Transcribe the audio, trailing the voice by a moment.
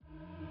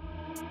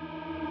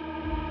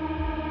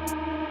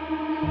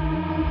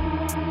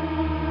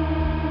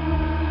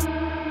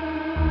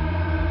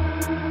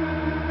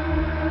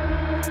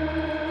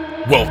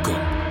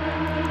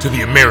Welcome to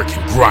the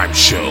American Grime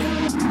Show.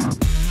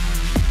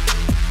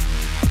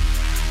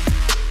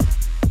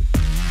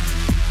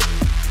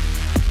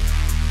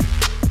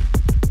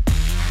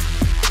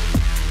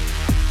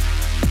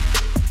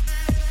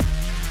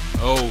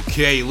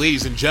 Okay,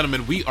 ladies and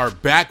gentlemen, we are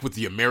back with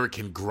the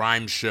American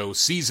Grime Show,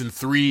 Season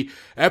 3,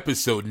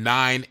 Episode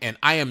 9, and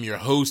I am your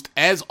host,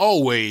 as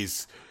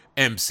always,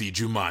 MC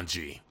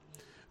Jumanji.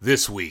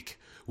 This week,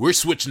 we're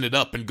switching it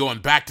up and going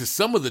back to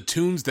some of the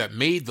tunes that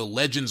made the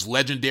legends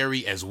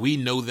legendary as we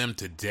know them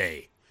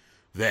today.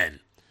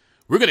 Then,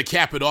 we're going to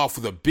cap it off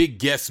with a big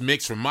guest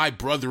mix from my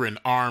brother in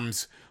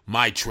arms,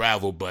 my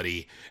travel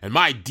buddy, and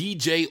my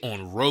DJ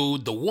on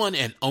road, the one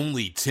and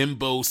only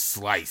Timbo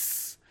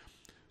Slice.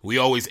 We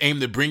always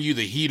aim to bring you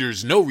the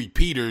heaters, no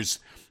repeaters.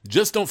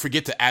 Just don't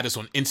forget to add us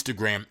on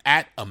Instagram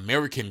at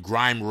American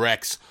Grime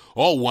Rex,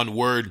 all one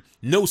word,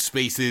 no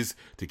spaces,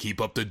 to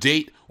keep up to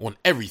date on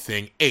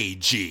everything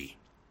AG.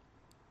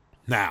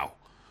 Now,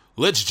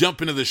 let's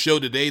jump into the show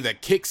today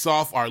that kicks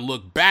off our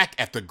look back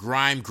at the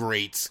grime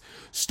greats,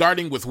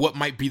 starting with what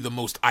might be the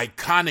most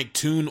iconic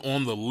tune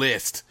on the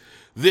list.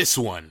 This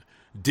one,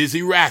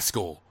 Dizzy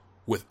Rascal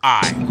with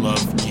I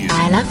Love You.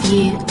 I love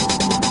you.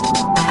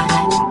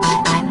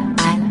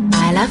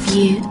 I love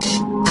you.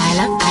 I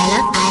love you. I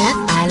love you.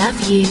 I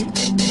love you.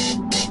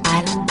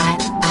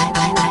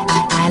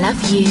 I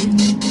love you. I love you.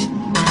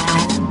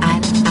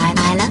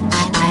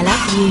 I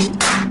love you. I love you.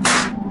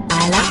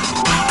 I love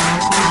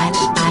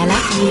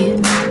you.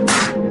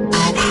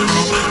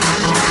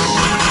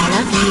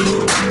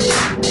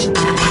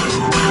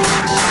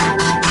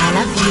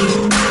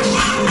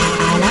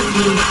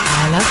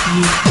 I love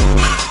you.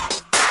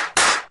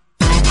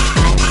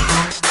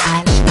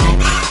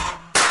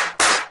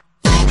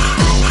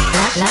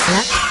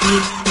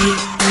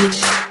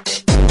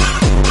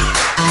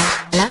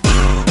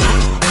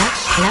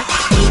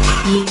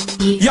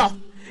 Yo,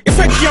 if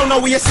a girl know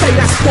what you say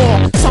that's for,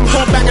 some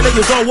call banger that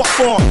you go, what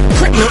for?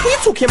 Pregnant, what you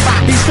talking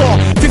about? These for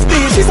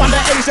 15, she's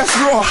underage, that's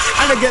raw.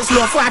 And against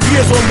law, 5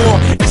 years or more.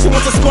 And she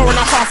wants a score and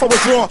a half of a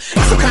draw.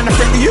 That's the kind of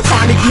thing that you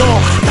can't ignore.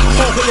 That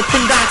whole got you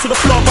pinned down to the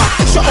floor, but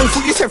shut on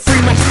foot, you said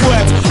 3 magic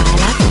words.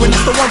 When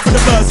that's the one for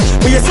the buzz.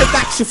 When you said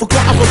that, she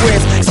forgot other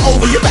words. It's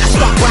over, you better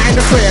start buying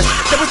the prayers.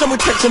 There was no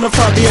intention of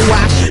her being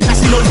wife. Now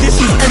she knows this,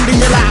 she's ending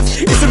your life.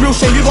 It's a real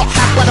shame you got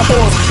hacked by the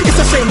horse. It's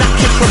a shame that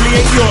kid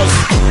probably ain't yours.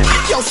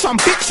 Yo, some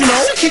bitch, you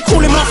know, she keep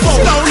calling my phone.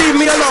 She don't leave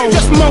me alone,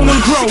 just moan and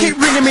groan. She keep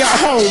ringing me at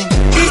home.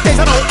 These days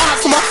I don't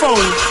answer my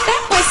phone.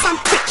 That boy's some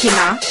prick, you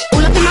know.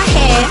 All up in my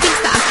hair, thinks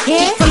that I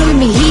care.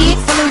 Following me here,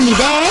 following me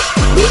there.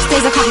 These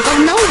days I can't go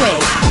nowhere.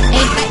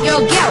 Ain't that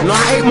your girl? No,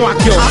 I ain't my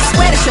girl. I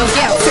swear that's your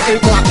girl. It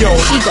ain't my girl.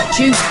 She got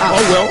juice up.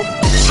 Oh well.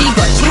 She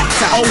got jacked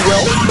up. Oh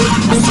well.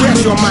 I swear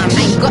it's your man. I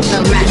ain't got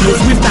no man. He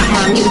was with that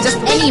man. He was just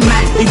any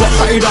man. He got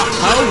hutted up.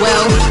 Oh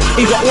well.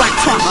 He got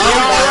whacked up. Oh,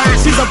 Yeah, alright.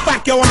 She's a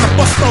bad girl on the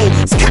bus though.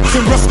 It's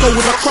Captain Roscoe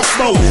with a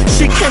crossbow.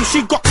 She came,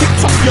 she got kicked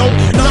off, yo.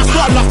 Now that's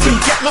not nothing,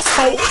 get lost,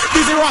 ho.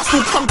 Dizzy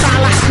Rascal come down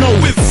like snow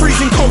with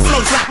freezing cold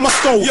flows like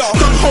Moscow.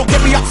 Gun ho,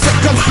 get me upset,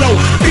 guns blow.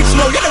 Big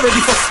slow, you're not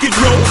ready for skid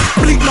row.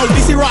 Bleed no,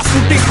 Dizzy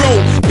Rascal big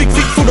roll. Big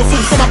feet full of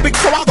fools, so my big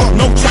toe. I got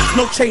no jack,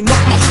 no chain, not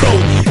much though.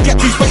 Get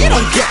these, but you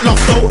don't get lost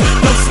though.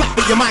 No slap,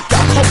 but you might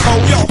get a coco.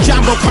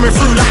 Jambo coming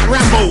through like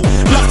Rambo.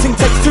 Love thing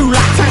takes 2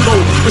 like Tango.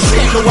 But she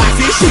ain't the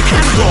wifey, she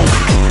can go.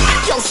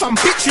 Yo, some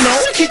bitch, you know,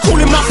 she keep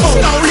calling my phone.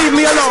 She don't leave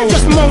me alone,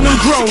 just moan and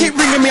groan. She keep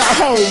ringing me at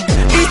home.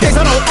 These days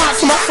I don't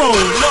answer my phone.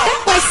 That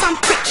boy's some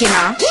prick, you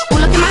know.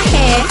 All up in my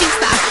hair, thinks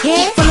that I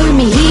care. Following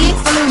me here,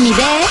 following me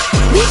there.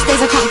 These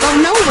days I can't go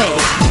nowhere.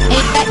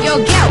 Ain't that your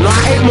girl? No,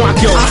 I ain't my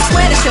girl. I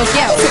swear that's your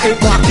girl. It ain't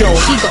my girl.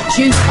 She got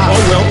juice up.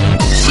 Oh well.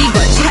 She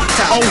got jacked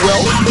up. Oh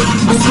well.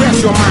 I swear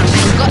it's your man. I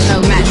ain't got no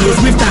man. He was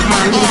with that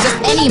man. He was just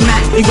any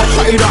man. He got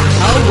hutted up.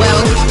 Oh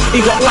well. He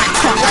got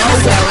whacked up. Oh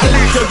well. I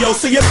like your girl,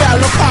 so you better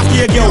look after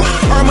your girl.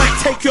 Or I might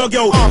take your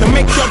girl, then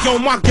make your girl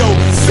my girl.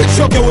 Switch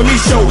your girl with me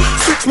show.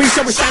 Switch me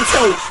show with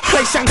Chantel.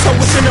 Play Chantel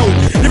with Chanel.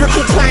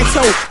 Lyrical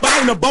clientele, but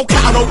I ain't a bow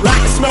cat, I don't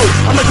like the smell.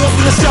 I'm the girl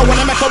from the show, and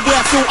I make her boy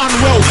feel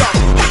unwell.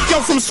 That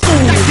girl from school,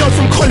 that girl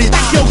from college.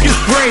 That girl gives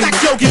brain, that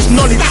girl gives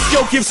knowledge. That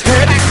girl gives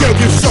head, that girl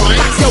gives shine.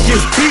 That girl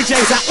gives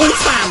DJs at all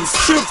times.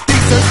 She looks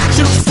decent,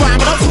 she looks fine,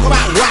 but don't talk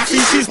about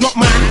wifey, she's not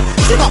mine.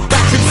 She got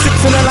back with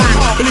 6 in the line.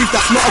 I believe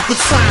that's not a good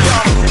sign.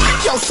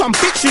 Yo, some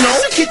bitch, you know,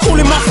 she keep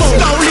calling my phone.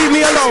 She don't leave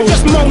me alone,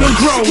 just moan and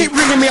groan. She keep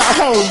ringing me at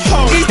home.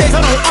 These days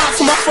I don't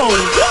answer my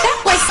phone. That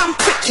boy's some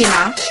prick, you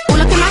know. All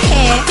up in my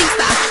hair, thinks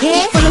that I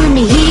care. Following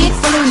me here,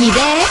 following me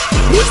there.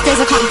 These days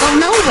I can't go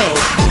nowhere.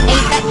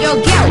 Ain't that your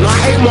girl? No,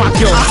 I ain't my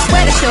girl. I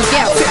swear that's your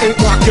girl. It ain't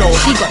my girl.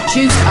 She got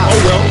juice up. Oh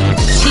well.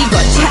 She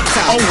got jacked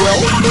up. Oh well.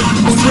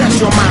 I swear it's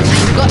your man. I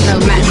ain't got no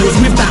man. He was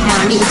with that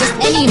man. He was just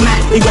any man.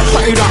 He got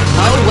hutted up.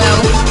 Oh well.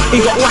 He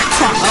got whacked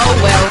up. Oh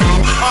well.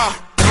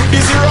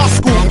 Dizzy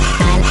Rascal.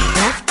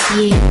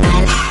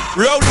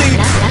 Real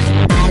deep.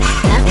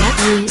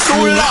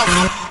 Soul love.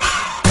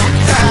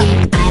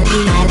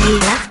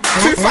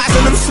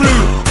 2000 and flew.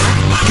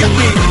 Get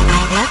me.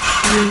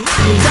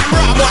 Damn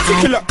right, I'm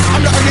articulate.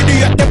 I'm not an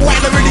idiot. The boy,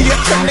 I'm an idiot.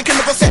 Trembling can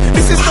never say.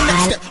 This is the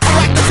next step.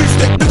 Alright.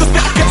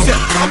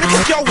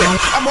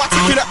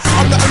 articulate.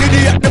 I'm not an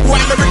idiot, the boy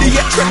I'm an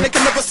idiot. Trend they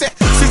can never set.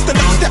 Sister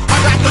next step, I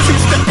like the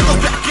two-step. Because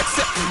back get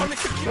set. I'm the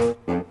kick.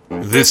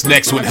 This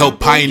next one helped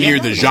pioneer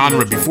the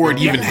genre before it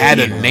even had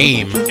a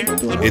name.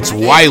 It's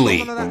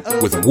Wiley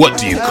with What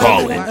Do You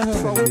Call It?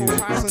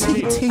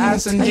 T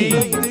and G.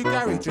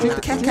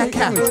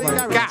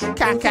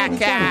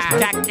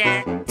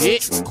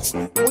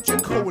 What you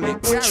call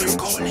it?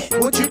 Garage.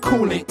 What you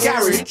call it?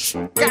 Garage.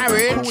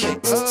 Garage.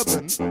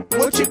 Urban.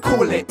 What you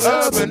call it?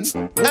 Urban.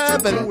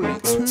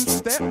 Urban.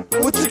 Two-step.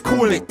 What you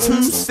call it?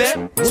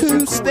 Two-step.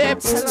 Two-step.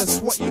 Tell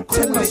us what you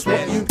call it.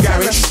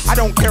 Garage. I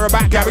don't care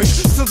about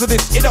garage. Listen to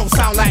this, it don't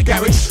sound like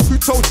garage. Who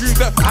told you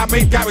that I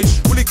made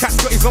garage? Willie Cat's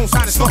got his own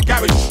sound, it's not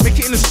garage. Make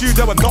it in the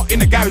studio and not in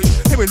the garage.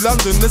 Here in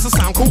London there's a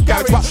sound called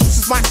garage, but this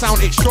is my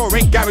sound, it sure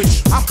ain't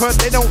garage. I've heard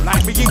they don't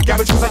like me in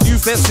garage cause I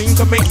use their scene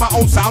to make my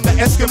own sound. The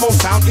Eskimo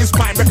sound is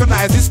mine,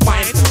 recognize it's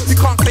mine. You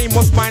can't claim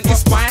what's mine,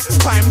 it's mine.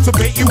 Time to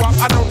bait you up,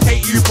 I don't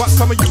hate you, but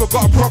some of you have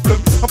got a problem.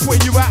 I'm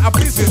putting you out of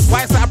business,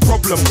 why is that a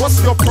problem? What's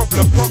your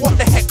problem?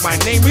 What the heck, my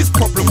name is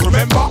Problem,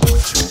 remember?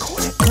 What you call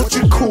it? What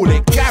you call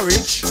it?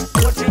 Garage.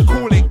 What you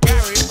call it?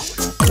 Garage.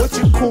 What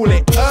you call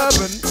it?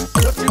 Urban.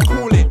 What you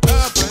call it?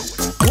 Urban.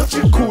 What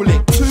you call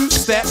it?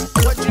 Two-step.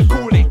 What you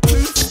call it?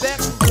 Two-step.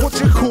 What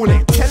you call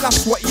it? Tell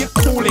us what you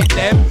call it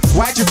then.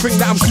 Why do you think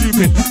that I'm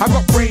stupid? I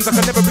got brains, I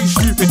can never be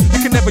stupid. You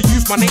can never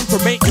use my name to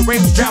make your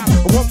brains jam.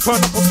 I won't turn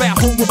up or stay at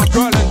home with my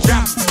girl and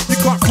jam. You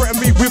can't threaten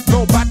me with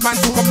no bad man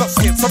talk, I'm not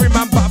scared. Sorry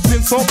man, but I've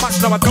seen so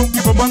much now I don't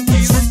give a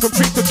monkeys. Room from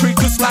tree to tree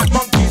just like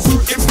monkeys. Who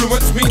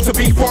influenced me to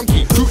be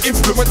funky? Who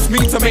influenced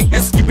me to make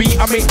Esky beat?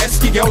 I made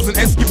Esky girls and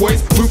Esky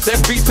boys move their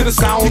feet to the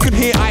sound. You can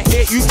hear, I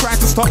hear you trying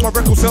to start my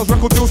record sales,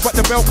 record deals, but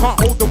the bell can't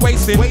hold the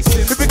waist in.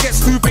 If it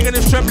gets too big and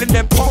it's trembling,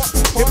 then pop.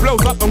 It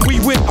blows up and we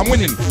win, I'm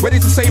winning. Ready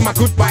to say my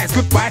goodbyes.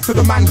 Goodbye to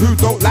the man who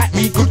don't like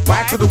me.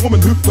 Goodbye to the woman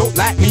who don't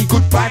like me.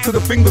 Goodbye to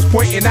the fingers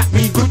pointing at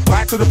me.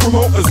 Goodbye to the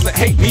promoters that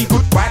hate me.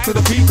 Goodbye to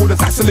the people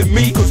that's hassling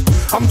me. Cause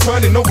I'm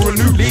turning over a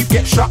new leaf.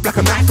 Get sharp like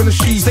a knife in the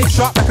sheath. Stay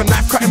sharp like a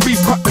knife cutting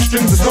beef. Cut the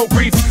strings, there's no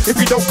grief. If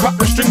you don't cut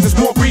the strings, there's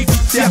more grief.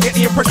 See, I get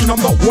the impression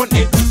I'm not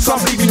wanted, so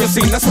I'm leaving your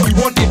scene, that's what you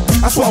wanted.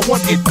 That's what I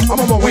wanted, I'm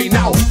on my way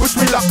now. Wish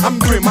me luck, I'm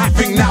doing my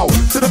thing now.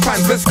 To the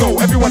fans, let's go.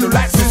 Everyone who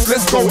likes this,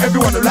 let's go.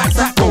 Everyone who likes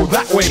that, go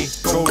that way.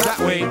 Go that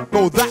way,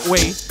 go that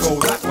way, go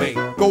that way,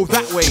 go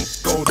that way,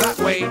 go that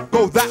way,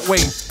 go that way.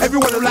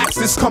 Everyone who likes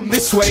this, come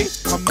this way.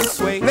 Come this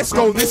way, let's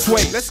go this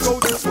way. Let's go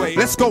this way,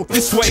 let's go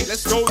this way.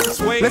 Let's go this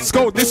way, let's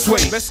go this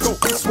way. Let's go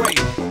this way.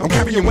 I'm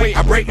carrying weight,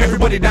 I break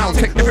everybody down.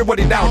 Take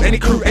everybody down, any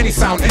crew, any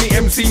sound, any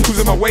MC who's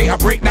in my way, I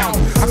break down.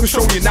 I can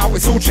show you now,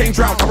 it's all changed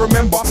round. I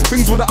remember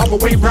things were the other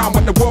way round,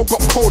 but the world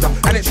got colder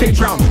and it changed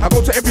round. I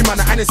go to every man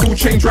and it's all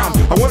changed round.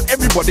 I want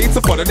everybody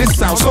to follow this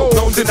sound, so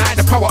don't deny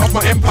the power of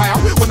my empire.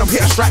 When I'm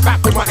here, I strike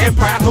back with my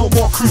empire. No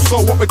more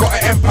Crusoe, what we got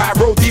an empire.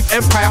 Roll deep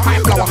empire, high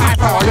flower, high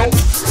power, yo.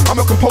 I'm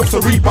a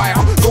compulsory buyer.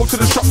 Go to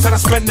the shops and I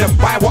spend them,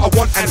 buy what I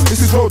want, and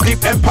this is Roll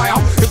Deep Empire.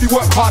 If you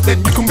work hard,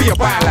 then you can be a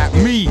buyer like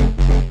me.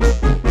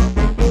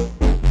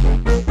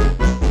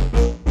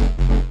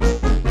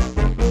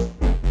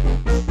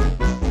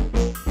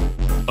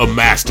 A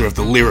master of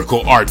the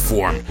lyrical art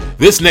form,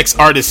 this next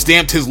artist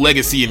stamped his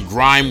legacy in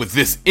grime with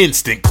this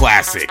instant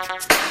classic.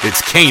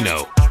 It's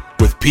Kano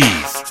with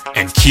P's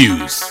and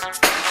Q's.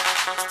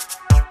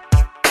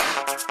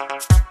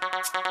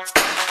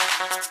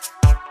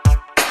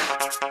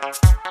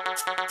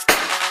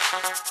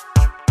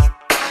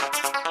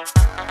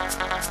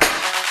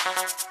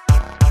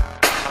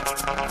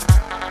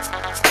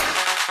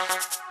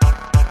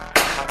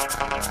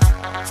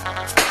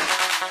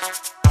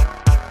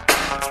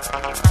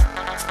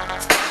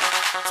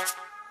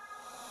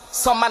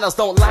 Some manners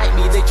don't like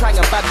me, they try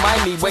and bad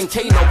mind me when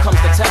Kano comes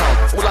to town.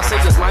 All I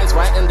say is lines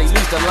right and they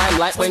lose the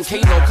limelight when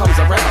Kano comes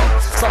around.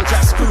 Some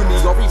tracks screw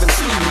me or even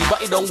sue me, but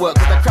it don't work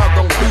cause the crowd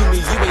don't boo me.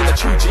 You ain't a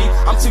true G,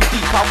 I'm too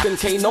deep, how can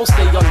Kano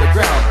stay on the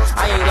ground?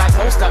 I ain't like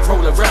most that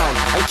roll around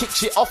and kick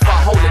shit off, I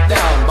hold it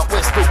down. But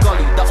we're still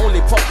gully, the only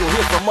pop you'll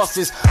hear from us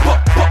is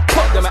pop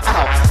them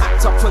out.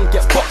 Act up and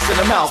get boxed in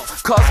the mouth,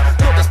 cause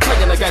you're just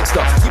playing a gangster.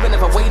 You ain't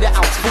never weighed it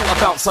out, full a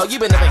bouncer. You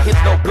ain't never hit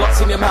no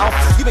blocks in your mouth.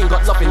 You ain't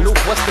got nothing north,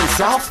 west and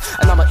south.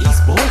 And I'm an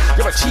East boy,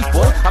 you're a cheap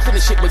boy. I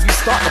finish it when you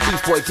start the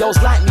beef boy.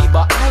 Girls like me,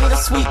 but I ain't a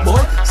sweet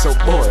boy. So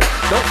boy,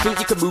 don't think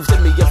you can move to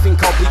me and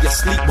think I'll be a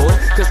sleep boy.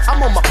 Cause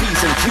I'm on my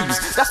P's and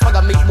Q's. That's why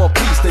I make more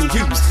P's than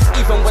U's.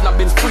 Even when I've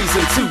been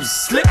freezing twos.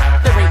 Slip,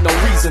 there ain't no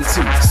reason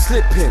to.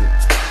 Slipping.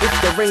 If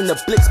there ain't a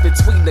blitz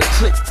between the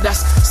click,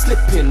 that's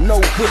slipping.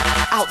 No whip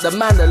out the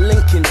man of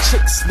linking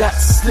chicks.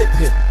 That's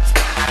slipping.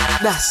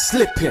 That's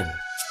slipping.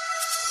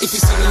 If you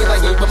see me and I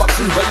ain't with my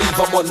crew, believe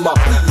I'm on my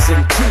P's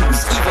and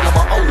Q's. Even on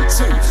my own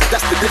too,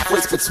 that's the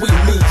difference between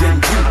me and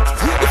you.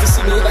 If you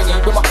see me and I ain't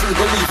with my crew,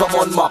 believe I'm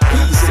on my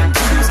P's and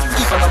Q's.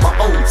 Even on my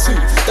own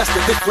too, that's the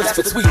difference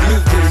between me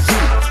and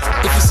you.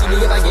 If you see me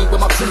and I ain't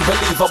with my crew,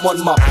 believe I'm on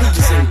my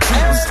P's and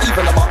Q's.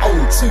 Even on my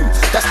own too,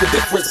 that's the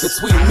difference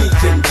between me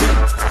and you.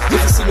 If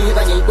you see me and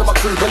I ain't with my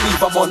crew,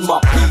 believe I'm on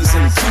my P's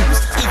and Q's.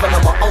 Even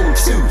on my own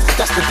too,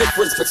 that's the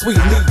difference between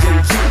me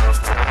and you.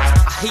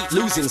 hate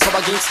losing, so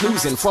I ain't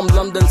snoozing. From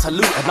London to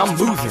Luton, I'm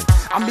moving.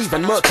 I'm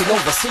even murking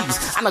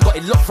overseas, and I got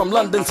it locked from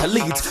London to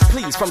Leeds.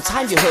 Please, from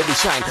time you heard me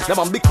shine,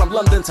 now I'm big from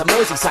London to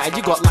Merseyside.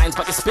 You got lines,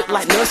 but you spit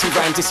like nursery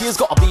rhymes. This year's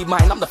gotta be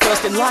mine, I'm the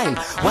first in line.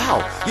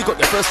 Wow, you got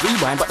your first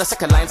rewind, but the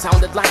second line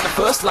sounded like the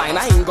first line.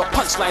 I ain't got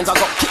punchlines, I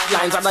got kick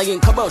lines, and I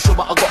ain't commercial,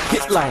 but I got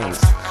hit lines.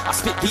 I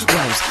spit beat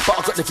rhymes, but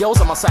I got the girls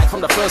on my side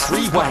from the first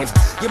rewind.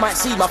 You might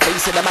see my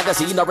face in a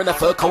magazine or in a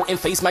fur coat in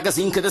Face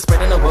magazine, cause they're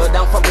spreading the word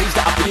down from rage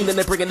that I've been, and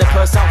they're bringing the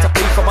purse out to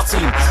pay for my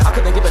team. I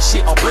couldn't give a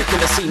shit or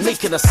breaking the scene,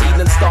 making a scene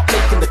and start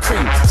making the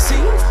cream. See,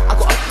 I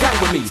got a gang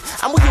with me,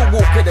 and when you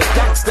walk with a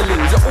gangster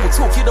lean, you're all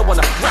talk, you don't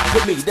wanna rap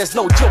with me. There's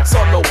no jokes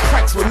or no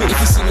pranks with me. If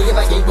you see me in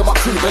a game with my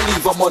crew,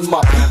 believe I'm on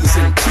my P's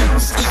and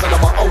Q's, even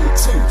on my own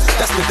too.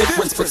 That's the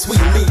difference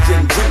between me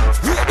and you.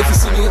 If you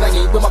see me in a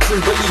game with my crew,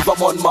 believe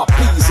I'm on my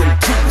P's and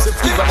Q's,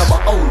 even on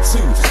my own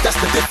too. That's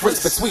the difference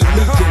between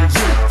me and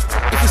you.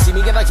 If you see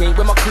me in a game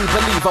with my crew,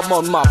 believe I'm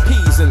on my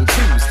P's and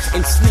Q's,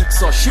 in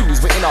sneaks or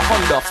shoes, we're in a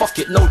Honda, fuck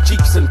it, no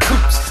Jeeps and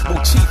coupes.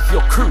 We'll chief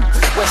your crew,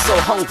 we're so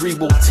hungry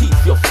we'll teeth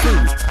your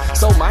food.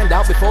 So mind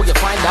out before you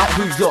find out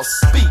who you're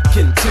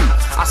speaking to.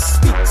 I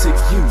speak to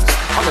you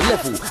on a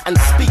level and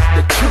speak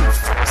the truth.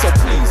 So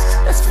please,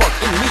 let's fuck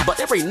in me, but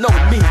there ain't no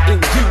me in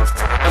you.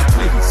 And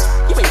please,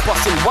 you ain't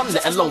busting one,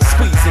 let alone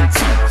squeezing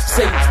two.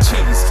 Save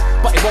cheese,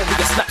 but it won't be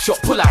a snapshot,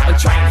 pull out and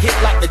try and hit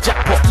like the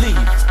jackpot leave.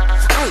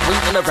 I ain't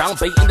waiting around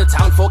baiting the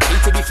town for K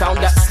to be found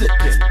that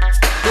slipping.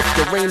 If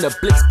the rain a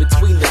blitz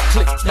between the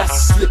click,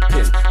 that's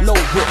slipping. No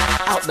whip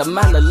out the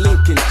man of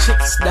Lincoln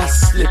chicks,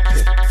 that's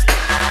slipping.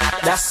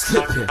 That's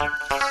slipping.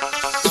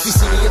 If you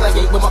see me in a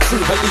gate with my crew,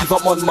 believe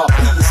I'm on my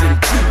P's and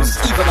Q's,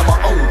 even on my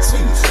own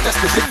too. That's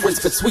the difference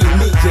between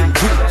me and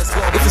you.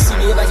 If you see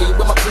me in a gate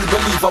with my crew,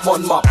 believe I'm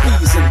on my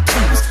P's and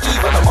Q's,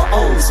 even on my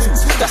own too.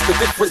 That's the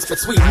difference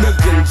between me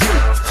and you.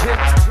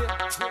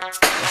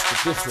 That's the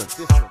difference.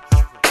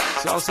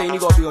 So I'm saying you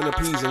gotta be on your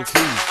P's and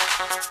Q's.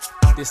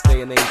 This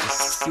day and age is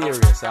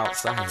serious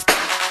outside.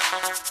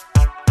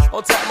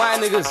 Hold tight, my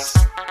niggas.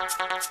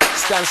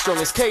 Stand strong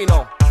as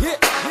Kano. Yeah.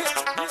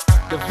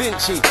 Da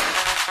Vinci.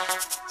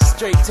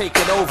 Straight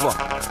taking over.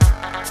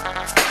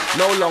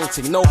 No long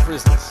thing, no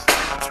prisoners.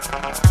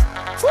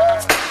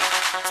 Woo!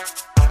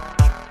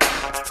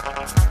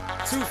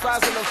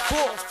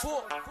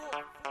 2004.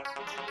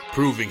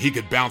 Proving he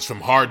could bounce from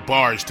hard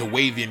bars to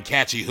wavy and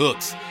catchy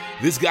hooks,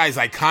 this guy's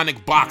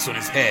iconic box on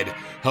his head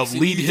helped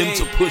lead him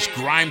to push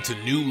grime to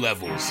new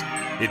levels.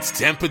 It's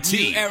Timbo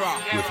T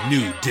with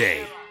New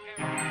Day.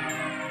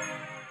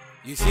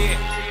 You see it?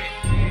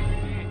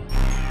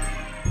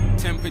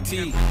 Timbo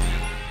T.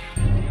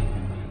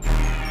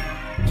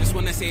 Just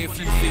wanna say a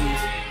few things.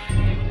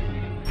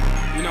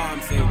 You know what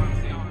I'm saying?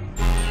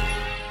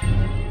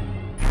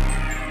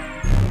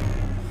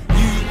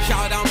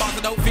 Shout down bars,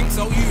 I don't think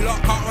so. You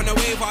lot can't run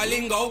away with our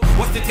lingo.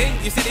 What's the thing?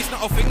 You said it's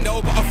not a thing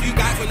though, but a few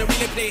guys wanna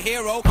really play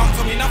hero. Can't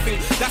tell me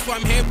nothing, that's why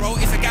I'm here, bro.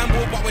 It's a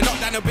gamble, but we're not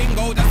down a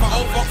bingo. That's for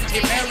old folks,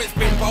 if parents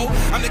bimbo.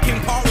 I'm the king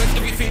parents,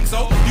 if you think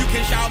so. You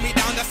can shout me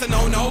down, that's a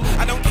no-no.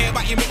 I don't care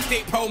about your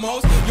mixtape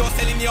promos. You're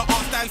selling your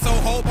art stand so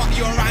ho, but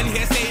you're around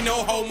here saying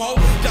no homo.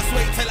 Just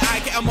wait till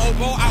I get a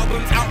mobile.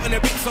 Albums out in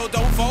a bit, so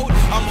don't fold.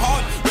 I'm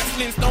hard,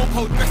 wrestling stone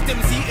cold. Best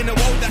MC in the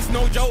world, that's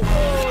no joke.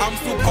 I'm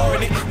still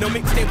pouring it, no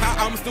mixtape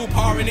out, I'm still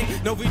pouring it.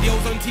 No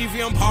videos on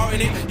TV, I'm parring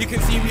it. You can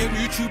see me on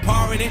YouTube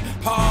parring it.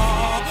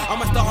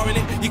 I'm a star in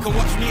it. You can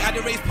watch me at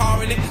the race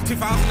parring it.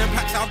 2000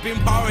 packs, I've been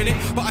parring it,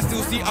 but I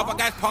still see other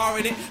guys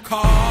parring it.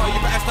 You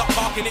better start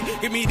barking it.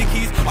 Give me the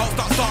keys, I'll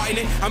start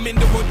starting it. I'm in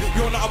the hood,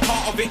 you're not a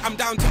part of it. I'm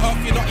down to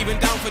earth, you're not even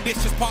down for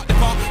this. Just park the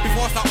car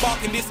before I start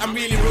barking this. I'm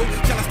really real,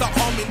 shall I start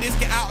harming this?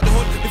 Get out of the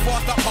hood before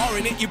I start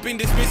barring it. You've been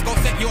dismissed, go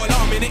set your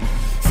alarm in it.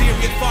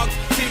 Serious bugs,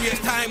 serious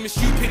times,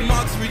 stupid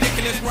mugs,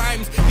 ridiculous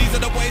rhymes. These are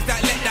the boys that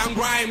let down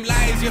grime.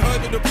 Lies, you heard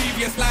of the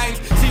previous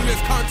lines.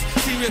 Serious cunts,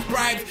 serious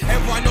bribes.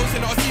 Everyone knows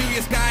you're not a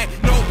serious guy.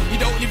 No, you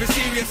don't live a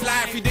serious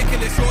life.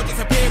 Ridiculous, you're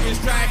just appearing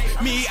strife.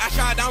 Me, I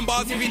shout down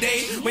bars every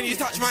day. When you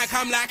touch my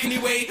cam like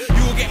anyway,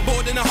 you will get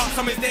bored in a hot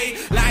summer's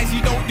day. Lies,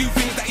 you don't do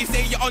things that you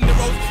say you're on the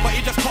road, but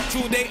you just talk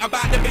all day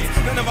about the bits.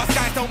 None of us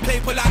guys don't play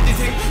polite this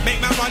thing.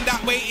 Make man run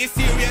that way, it's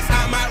serious,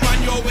 I might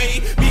run your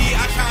way. Me,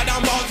 I shout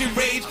down bars with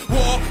rage.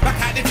 War, back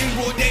at the thing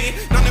all day.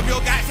 None of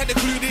your guys had a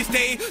clue this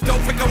day.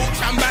 Don't think I won't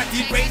bad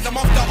deep raise. I'm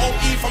off the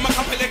OE from a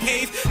couple of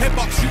K's.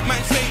 Headbutt, shoot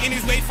man straight in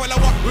his way. Follow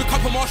up with a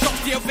couple more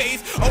shots to your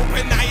face.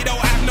 Open now, you don't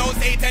have no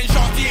say. 10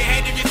 shots to your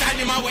head if you stand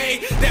in my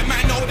way. Them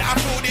man know that I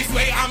feel this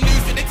way. I'm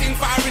loose to the thing,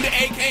 firing the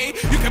AK.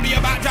 You can be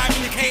about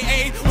driving the KA.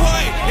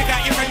 Boy, you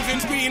got your friends in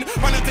screen.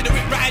 Run up to the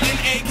whip, riding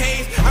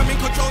AKs. I'm in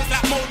controls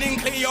like molding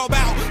clear your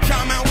bow.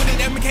 Shout man with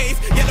an MKs.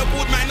 Yellow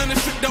board man on the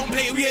strip, don't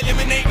play. We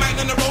eliminate man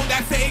on the road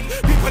that's fake.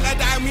 People are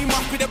dying, we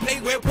must be the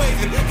plague. We're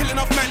poison. Killing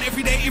off man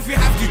every day if you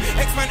have to.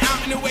 X-Man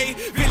out in the way.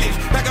 Village,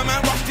 bag a man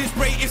rush this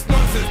spray. It's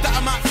nonsense that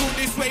I might feel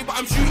this way, but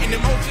I'm shooting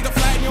emotions are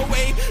flying your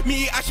way.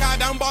 Me, I shout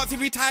down bars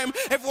every time.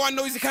 Everyone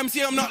knows you can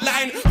see I'm not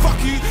lying. Fuck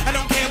you, I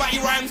don't care about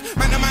your rhymes.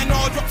 Man, I know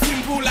I'll drop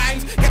simple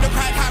lines. Get the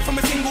crowd high from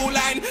a single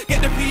line.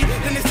 Get the P,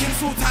 then it's in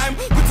full time.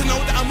 Good to know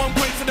that I'm I'm on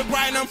point for the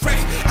grind, I'm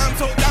fresh, I'm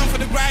so down for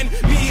the grind.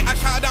 Me, I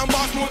shout down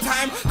bars more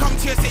time. Come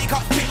to your city,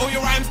 can't spit all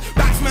your rhymes.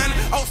 Batsman,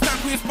 I'll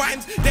stamp with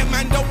spines. Them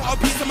man don't want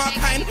a piece of my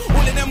kind.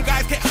 All of them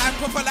guys get high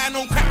proper line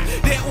on crack.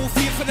 They're all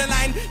feed for the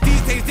line.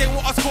 These days they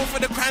want us score for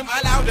the crime.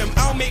 Allow them,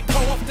 I'll make go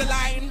off the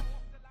line.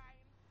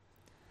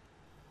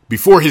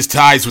 Before his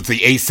ties with the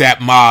ASAP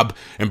mob,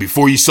 and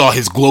before you saw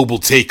his global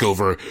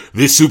takeover,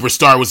 this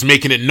superstar was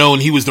making it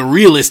known he was the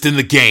realest in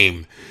the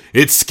game.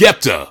 It's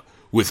Skepta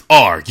with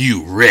Are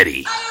You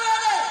Ready?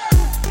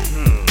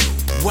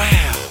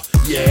 Wow.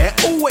 Yeah,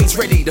 always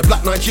ready. The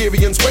black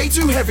Nigerian's way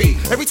too heavy.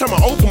 Every time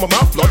I open my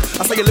mouth, Lord,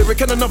 I say a lyric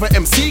and another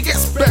MC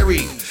gets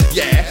buried.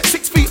 Yeah,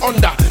 6 feet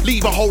under,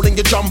 leave a hole in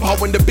your jumper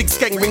when the big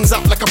skeng rings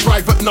out like a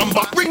private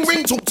number. Ring,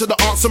 ring, talk to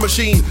the answer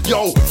machine.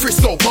 Yo,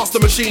 Frisco, pass the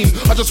machine.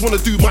 I just wanna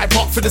do my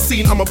part for the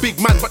scene. I'm a big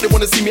man, but they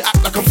wanna see me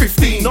act like I'm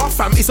 15. Nah,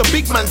 fam, it's a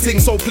big man thing,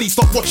 so please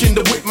stop watching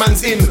the whip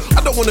man's in.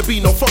 I don't wanna be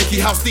no funky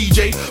house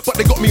DJ, but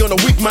they got me on a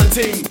wig man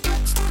thing.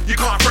 You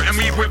can't threaten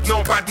me with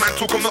no bad man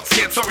talk, I'm not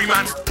scared, sorry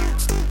man.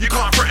 You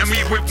can't threaten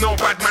me with no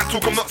bad man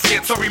talk, I'm not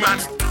scared, sorry man.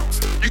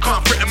 You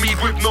can't threaten me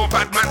with no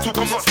bad man talk,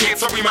 I'm not scared,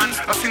 sorry man.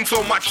 I've seen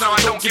so much now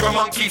I don't give a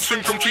monkey.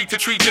 Swing from tree to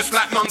tree just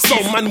like monkeys.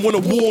 Some man wanna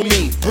war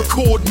me,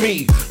 record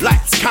me.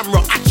 Lights,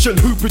 camera, action,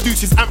 who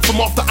produces anthem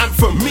after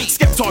anthem? Me,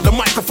 Skepta, the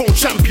microphone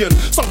champion.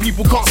 Some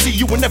people can't see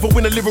you will never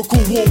win a lyrical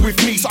war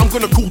with me. So I'm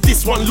gonna call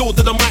this one Lord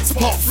of the Mics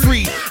Part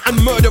 3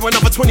 and murder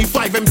another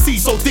 25 MCs,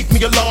 so dig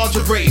me a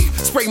larger grave.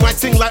 Spray my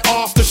thing like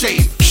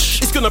aftershave.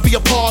 It's gonna be a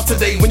part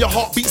today when your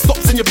heartbeat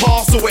stops and you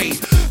pass away.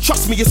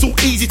 Trust me, it's all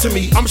easy to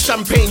me. I'm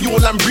champagne, you're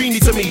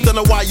Lamborghini to me. Don't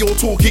know why you're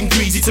talking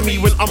greasy to me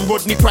when I'm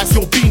Rodney Price,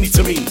 you're beanie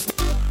to me.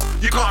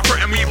 You can't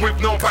threaten me with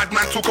no bad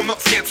man talk, I'm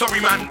not scared, sorry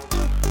man.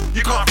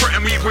 You can't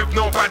threaten me with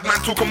no bad man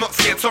talk, I'm not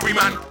scared, sorry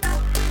man.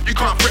 You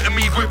can't threaten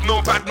me with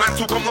no bad man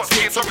talk, I'm not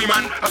scared, sorry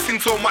man. I've seen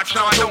so much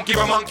now I don't give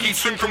a monkey.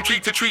 Swing from tree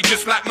to tree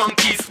just like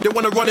monkeys. They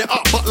wanna run it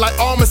up, but like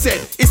Armour said,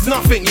 it's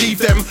nothing, leave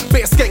them.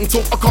 Better skeng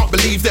talk, I can't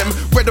believe them.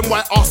 Red and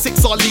white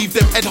R6, I'll leave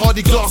them. Ed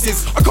Hardy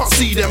glasses, I can't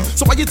see them.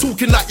 So why you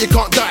talking like you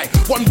can't die?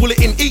 One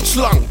bullet in each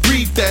lung,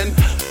 breathe then.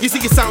 You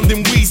see you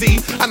sounding wheezy,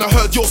 and I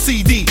heard your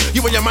CD.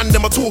 You and your man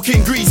them are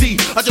talking greasy.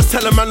 I just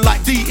tell a man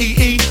like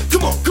DEE.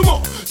 Come on, come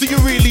on. Do you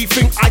really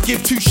think I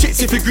give two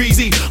shits if you're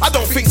greasy? I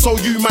don't think so,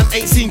 you man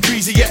ain't seen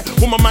greasy yet.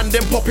 When my man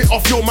then pop it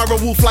off, your marrow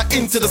will fly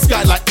into the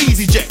sky like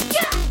EasyJet.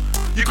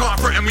 You can't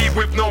threaten me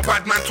with no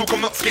bad man talk,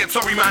 I'm not scared,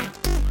 sorry man.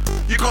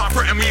 You can't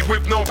threaten me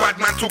with no bad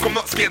man talk, I'm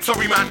not scared,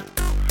 sorry man.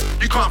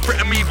 You can't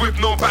threaten me with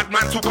no bad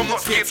man talk, I'm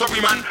not scared,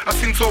 sorry man. I've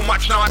seen so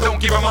much now I don't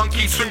give a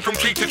monkey. Swing from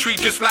tree to tree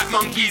just like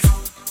monkeys.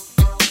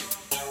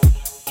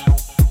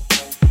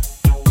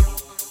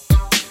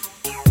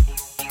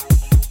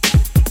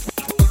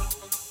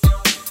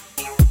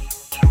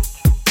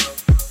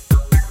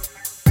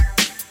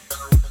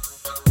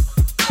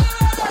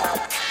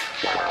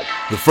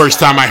 The first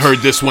time I heard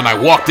this one, I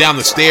walked down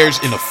the stairs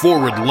in a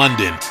forward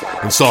London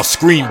and saw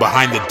Scream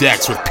behind the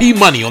decks with P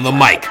Money on the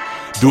mic,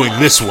 doing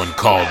this one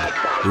called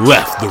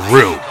Left the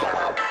Room.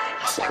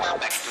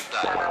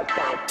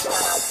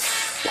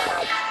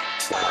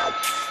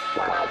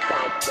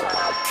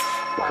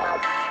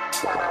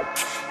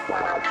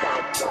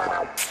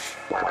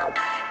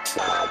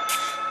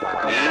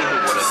 He who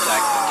would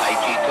attack the Tai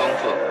Chi Kung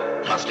Fu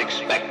must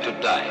expect to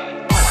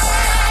die.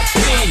 P,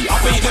 I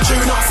beat the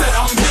tune, I said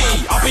I'm P,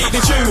 I beat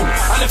the tune.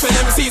 And if an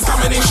MC's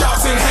coming in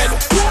shouting head,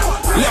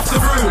 left the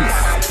room.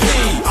 P,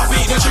 I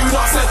beat the tune,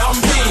 I said I'm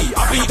P,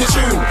 I beat the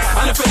tune.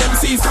 And if an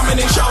MC's coming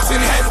in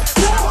shouting head,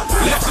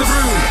 left the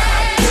room.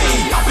 P,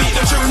 I beat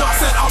the tune, I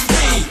said I'm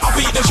P, I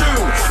beat the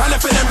tune. And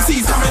if an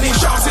MC's coming in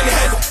shouting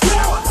head,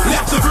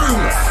 left the room.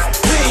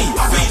 P,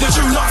 I beat the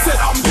tune, I said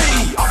I'm P,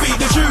 I beat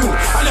the tune.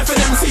 And if an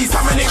MC's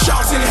coming in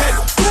shouting head,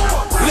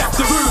 left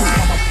the room.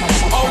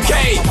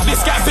 Okay,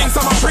 this guy thinks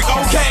I'm a prick,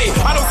 okay.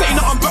 I don't say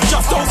nothing but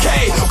just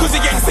okay, cause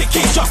he ain't sick,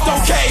 he's just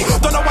okay.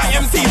 Don't know why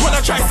MCs when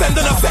I try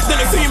sending a set, then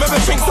assume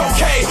everything's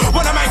okay.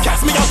 When a man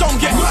catch me, I don't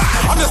get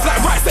I'm just like,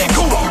 right, say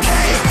cool,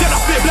 okay. Then I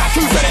spit black,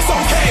 who said it's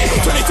okay.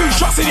 22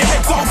 shots in your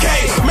head's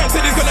okay. Man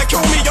said he's gonna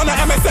kill me on the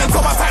MSN, so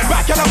I type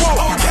back and I won't,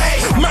 okay.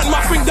 Man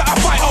must think that I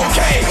fight,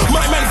 okay.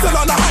 My man's still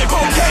on the hype,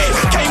 okay.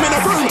 Came in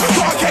a room,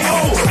 got a KO.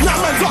 Now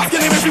man's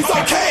asking him if he's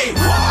okay.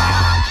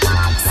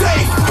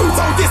 Safe, who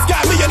told this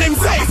guy me and him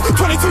safe?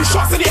 22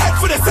 shots in the head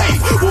for the safe.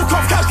 Walk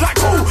off cash like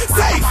cool,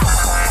 safe.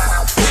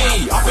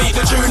 P, I beat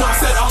the tune, I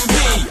said I'm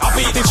P, I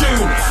beat the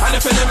tune. And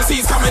if an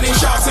MC's coming in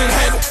shouting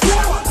head,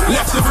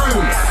 left the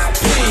room.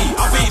 P,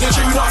 I beat the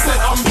tune, I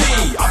said I'm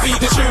P, I beat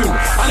the tune.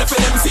 And if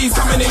an MC's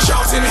coming in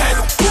shouting head,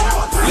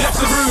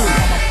 left the room.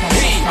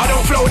 P, I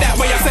don't flow that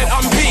way, I said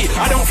I'm P,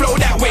 I don't flow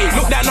that way.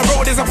 Look down the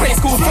road, there's a place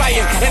called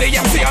flying. In the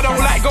MC, I don't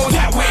like go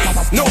that way.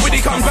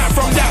 Nobody comes back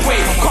from that way.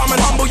 Calm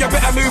and humble, you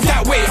better move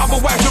that way.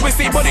 Otherwise you will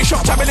see body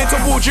shot traveling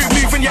towards you,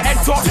 moving your head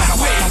towards that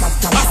way.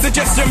 I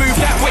suggest you move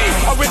that way.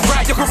 I went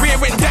right, your career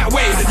went that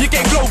way. You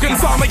gave Logan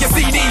Sama your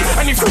CD,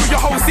 and you threw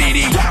your whole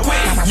CD that way.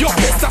 You're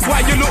pissed, that's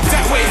why you look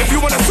that way. If you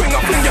wanna swing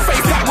up, fling your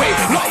face that way.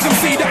 Lots of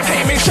MC that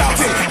came in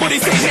shouting, but he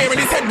stayed here and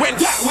his head went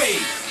that way.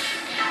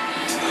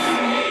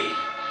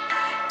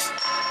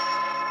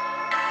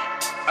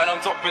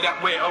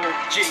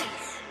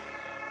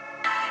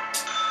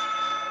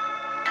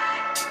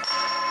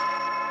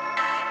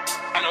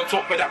 on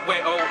top of that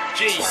wet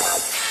OG.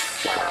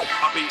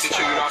 I beat the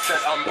tune, I said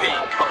I'm P.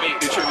 I beat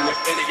the tune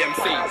with any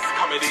MCs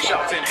coming in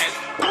shouting head.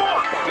 Go on!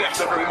 Left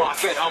the room, I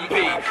said I'm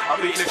P. I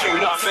beat the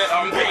tune, I said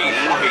I'm P.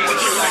 I beat the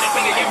tune like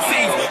any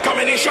MCs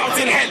coming in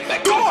shouting head.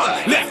 Go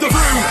on! Left the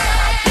room.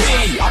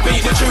 P. I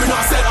beat the tune,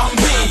 I said I'm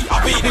P. I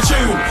beat the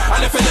tune,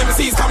 and if an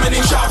MC's coming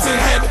in shouting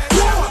head.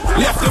 Go on!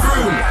 Left the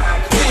room.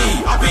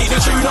 P. I beat the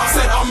tune, I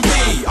said I'm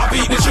P. I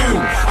beat the tune,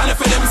 and if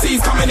an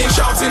MC's coming in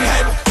shouting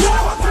head. Go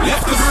on!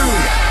 Left the room.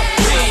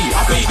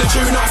 I beat the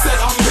tune, I said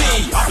I'm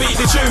P. I beat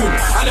the tune,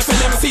 and if an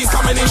MC's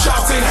coming in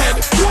shouting head,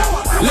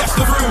 left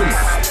the room.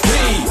 P.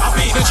 I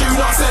beat the tune,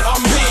 I said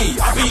I'm P.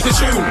 I beat the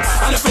tune,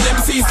 and if an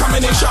MC's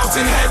coming in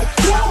shouting head,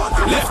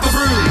 left the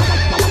room.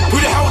 Who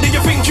the hell do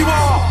you think you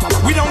are?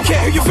 We don't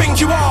care who you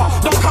think you are.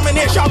 Don't come in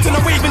here shouting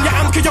and waving your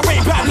hand 'cause you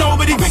ain't back,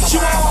 nobody thinks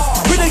you are.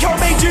 Who the hell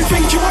made you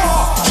think you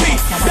are?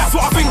 Chief, that's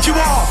what I think you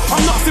are.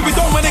 I'm nuts if we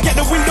don't wanna get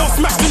the window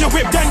smashed in your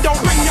whip, then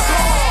don't bring your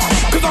car.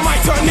 'Cause I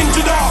might turn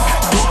ninja dog.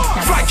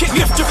 Fly kick,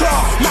 lift your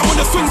car. Now on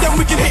the swing, then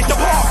we can hit the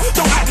bar.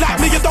 Don't act like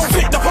me, you don't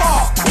pick the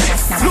bar.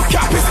 Look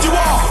how pissed you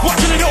are.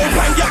 Watching it all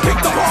plan, get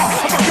picked apart.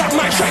 If I grab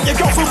my shank, your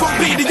girlfriend won't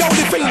be the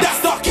only thing that's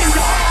stuck in your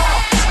heart.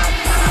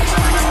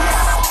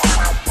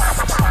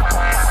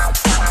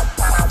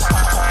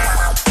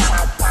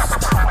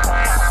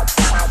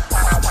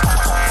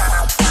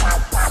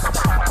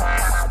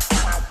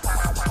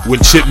 When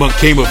Chipmunk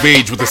came of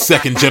age with the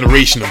second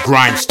generation of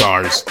grime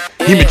stars,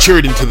 he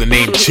matured into the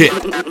name Chip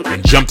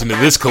and jumped into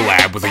this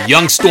collab with a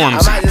young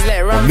Stormzy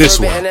on this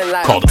one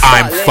called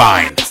I'm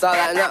Fine.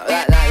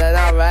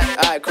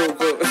 Alright, cool.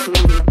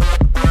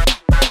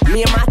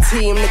 Me and my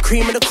team, the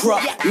cream of the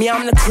crop. Me,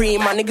 I'm the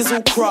cream, my niggas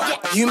all crop.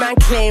 You man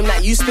claim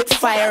that you spit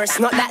fire, it's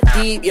not that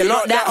deep, you're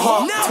not that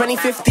hot.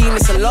 2015,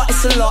 it's a lot.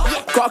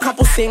 Got a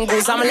couple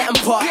singles, I'ma let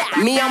them pop.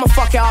 Me, I'ma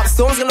fuck it up,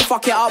 Storm's gonna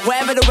fuck it up.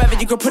 Whatever the weather,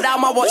 you can put out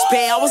my watch,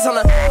 babe. I was on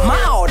a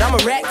mild, I'm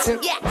erecting.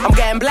 I'm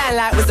getting blind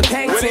like was the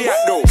painting.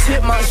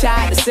 Chipmunk shot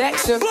out the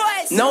section.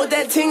 No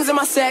dead things in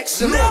my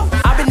section.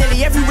 I've been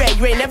nearly everywhere,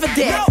 you ain't never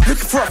there.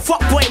 Looking for a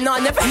fuck boy, no, I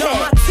never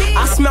had.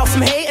 I smell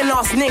some hating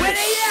ass niggas.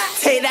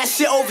 Take that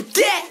shit over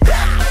there.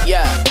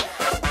 Yeah,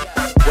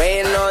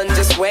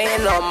 just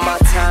waiting on my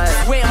time.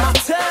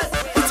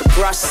 To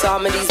brush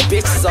some of these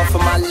bitches off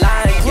of my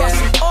line, yeah.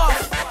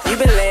 You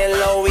been laying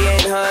low, we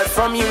ain't heard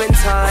from you in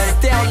time.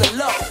 Stay on the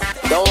low.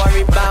 Don't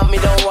worry about me,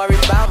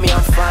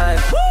 I'm fine.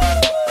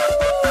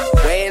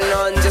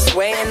 Just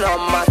waiting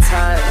on my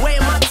time.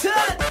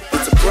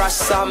 To brush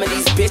some of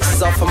these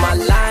bitches off of my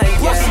line,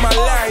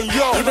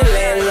 yeah. You been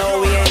laying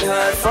low, we ain't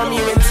heard from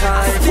you in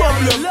time.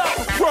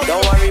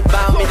 Don't worry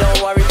about me,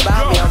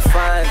 I'm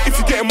fine. If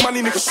you getting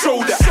money, nigga,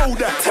 show that.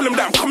 Tell them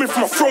that I'm coming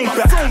from a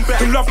throwback.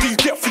 The love that you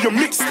get for your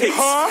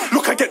mixtapes.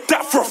 Look, I get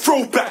that for a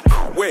throwback.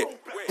 Wait.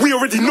 We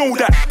already know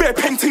that. Bare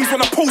paintings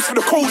when I pose for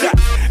the Kodak.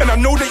 And I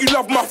know that you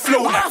love my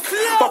flow.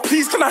 But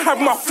please can I have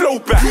my flow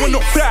back? You are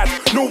not bad,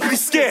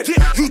 nobody's scared.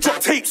 You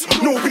drop tapes,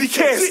 nobody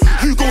cares.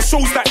 You go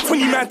shows like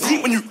 20 man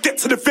deep. When you get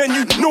to the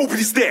venue,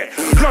 nobody's there.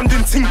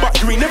 London ting,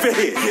 but you ain't never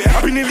here.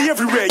 I've been nearly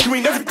everywhere, you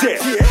ain't never there.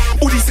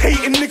 All these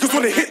hating niggas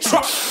wanna hit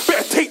truck.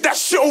 Better take that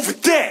shit over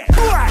there.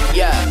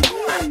 Yeah,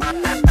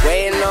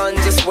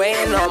 just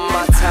waiting on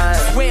my time.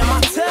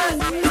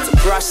 To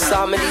brush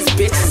some of these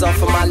bitches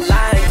off of my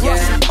line, yeah.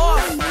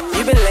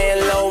 You been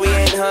laying low, we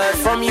ain't heard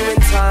from you in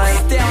time.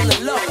 Stay on the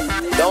low.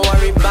 Don't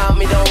worry about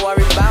me,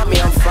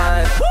 I'm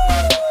fine.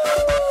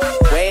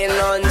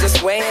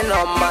 Just waiting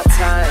on my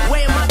time.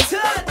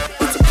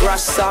 To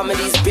brush some of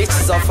these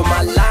bitches off of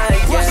my line,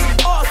 yeah.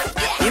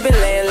 You been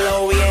laying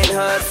low, we ain't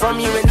heard from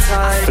you in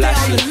time.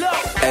 Flashy.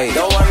 Hey.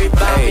 Don't worry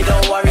about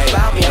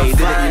me, I'm didn't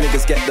fine. you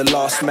niggas get the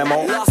last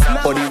memo?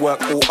 Body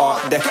work, all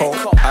art deco.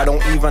 I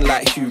don't even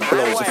like Hugh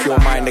blows. If you're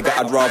my nigga,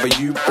 I'd rather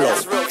you blow.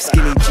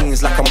 Skinny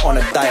jeans like I'm on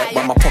a diet,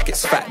 but my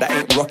pocket's fat, that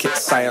ain't rocket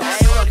science.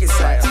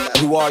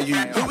 Who are you?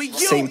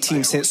 Same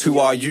team since who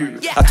are you?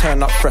 I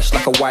turn up fresh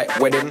like a white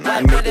wedding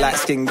and make light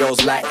skin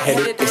girls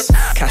light-headed. It's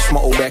cash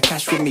motto, wear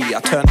cash with me. I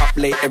turn up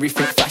late,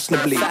 everything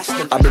fashionably.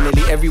 I've been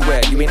nearly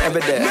everywhere, you ain't ever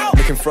there.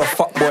 Looking for a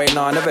fuck boy,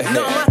 nah, I never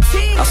here.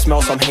 I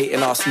smell some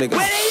hating ass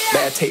niggas.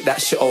 Better take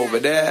that shit over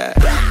there.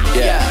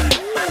 Yeah.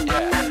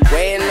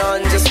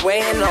 Just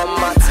waiting on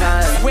my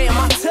time.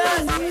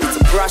 To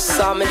brush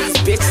some of these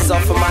bitches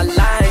off of my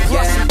line,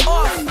 yeah.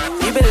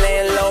 You been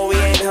laying low, we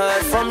ain't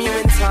heard from you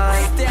in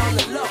time. Stay on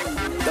the low.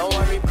 Don't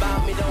worry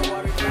about me,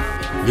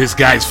 This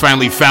guy's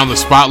finally found the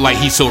spotlight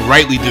he so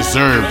rightly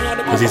deserved,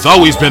 because he's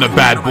always been a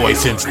bad boy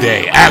since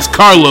day. Ask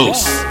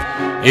Carlos.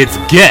 It's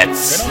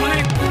Gets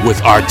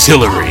with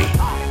Artillery.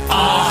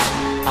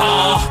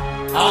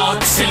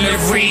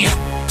 Artillery.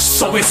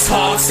 So it's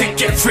hard to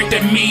get rid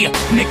of me.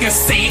 Niggas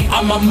say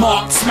I'm a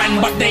marksman,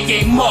 but they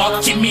ain't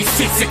marking me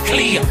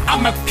physically.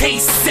 I'm a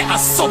pace setter,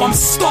 so I'm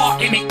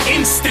starting it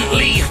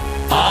instantly.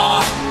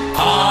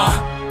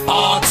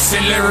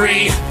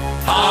 Artillery.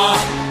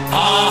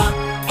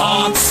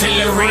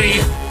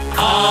 Artillery.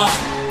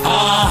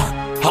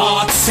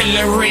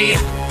 Artillery.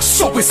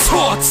 So it's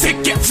hard to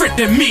get rid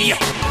of me.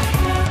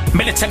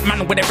 Militant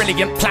man with a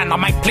brilliant plan. I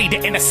might play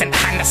the innocent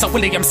hand, that's a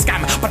William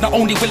scam. But not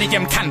only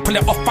William can pull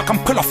it off, I can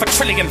pull off a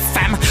trillion,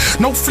 fam.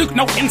 No fluke,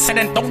 no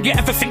incident. Don't you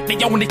ever think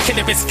the only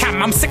killer is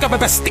Cam. I'm sicker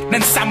of a stick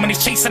than Sam when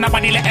he's chasing a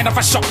body, letting off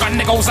a shotgun.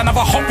 There goes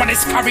another hot one,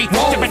 it's curry.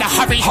 You better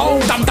hurry.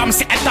 Dum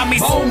sit at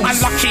dummies.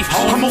 Unlucky.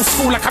 I'm old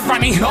school like a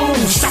runny.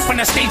 Strap on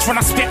the stage when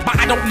I spit, but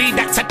I don't need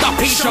that to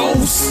duppy.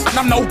 Shows. And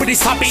I'm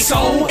nobody's hubby.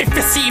 So if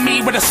you see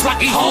me with a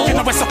slutty, you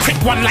know it's a quick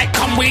one like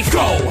come we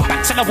go.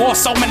 Back to the war,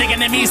 so many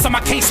enemies on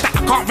my case that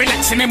I can't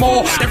relax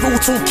anymore. They're all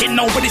talking,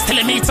 nobody's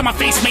telling me to my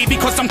face, maybe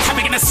because I'm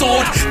carrying a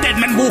sword. Dead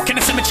men walking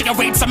the cemetery of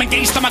raids, I'm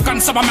engaged on my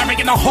gun, so I'm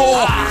marrying a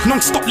whore.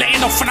 Non-stop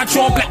letting off when I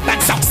draw black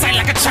bags outside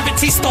like a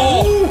charity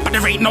store. But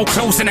there ain't no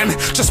closing them,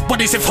 just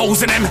bodies with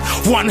holes in them.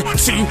 1,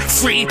 2,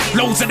 3,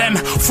 loads of them.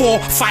 4,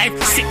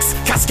 5, 6,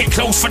 casket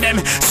closed for them.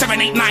 7,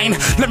 8, 9,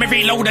 let me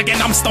reload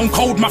again. I'm stone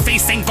cold, my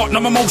face ain't got no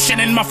emotion,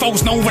 and my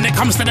foes know when it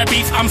comes to the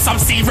beef I'm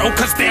Sub-Zero,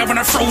 cause they're on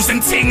a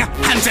frozen ting.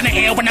 Hands in the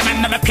air when the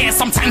man never appears.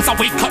 Sometimes I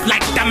wake up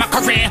like damn my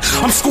career.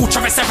 I'm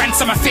Scooter, it's a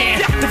ransom affair.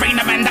 There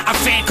ain't a man that I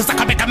fear, cause I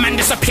can make a man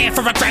disappear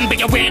for a grand. But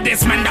you're weird,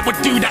 this man that would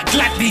do that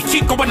gladly.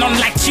 Keep going on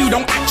like you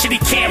don't actually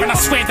care, and I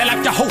swear they'll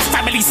have your whole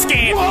family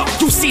scared.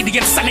 You see the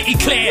insanity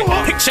clear,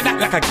 picture that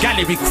like a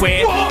gallery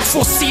queer.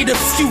 Foresee the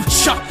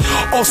future,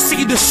 or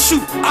see the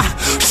shoot.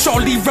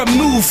 Surely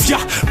remove ya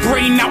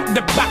brain out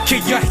the back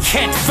of your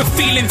head for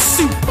feeling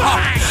super.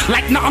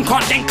 Like nothing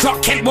can't then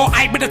Clark Kent, well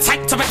I be the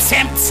type to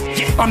attempt.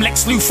 I'm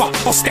Lex Luthor,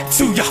 or step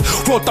to ya.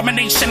 World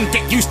domination,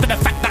 get used to the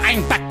fact that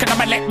I'm back, and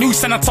I'ma let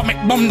loose an atomic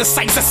bomb the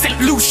size of St.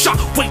 Lucia.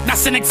 Wait,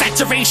 that's an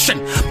exaggeration,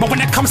 but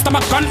when it comes to my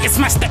gun, it's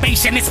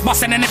masturbation, it's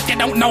busting. And if you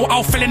don't know,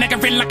 I'll fill a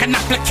nigga in like an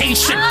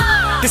application.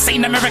 This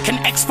ain't American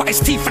X, but his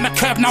teeth in the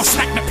curb, now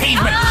snack the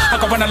pavement. I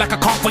go on like I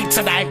can't wait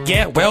to die.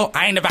 Yeah, well,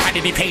 I ain't never had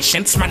any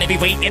patience. Man, they be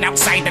waiting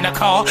outside in a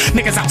car,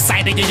 niggas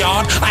outside of your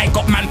yard. I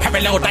got man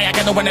parallel,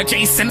 diagonal and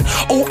adjacent,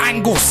 all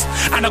angles.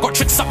 And I got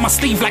tricks up my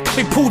sleeve like I've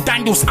been Paul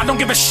Daniels. I don't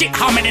give a shit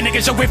how many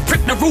niggas you're with,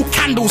 prick the rule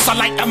candles. I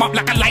light them up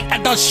like a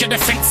lighter does. Your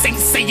defense ain't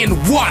saying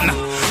one.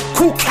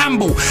 Cool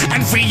Campbell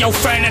and Rio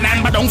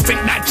Ferdinand, but don't think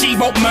that G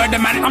won't murder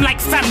man. I'm like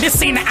fam,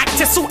 this ain't an act,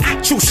 it's all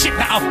actual shit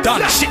that I've done,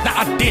 shit that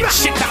I did,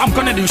 shit that I'm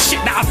gonna do, shit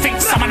that I think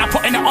someone I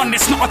putting it on,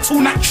 it's not a too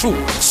natural.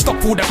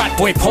 Stop all the bad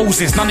boy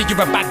poses, none of you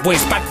are bad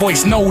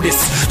boys know this.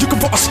 You can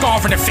put a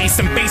scar in the face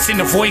and bass in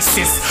the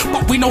voices,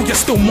 but we know you're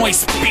still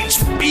moist, bitch.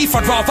 Beef,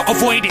 I'd rather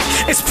avoid it,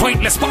 it's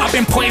pointless, but I've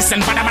been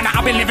poisoned by the man that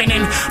I've been living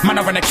in. Man,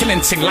 I run a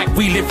killing thing like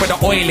we live where the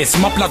oil is.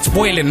 My blood's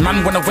boiling,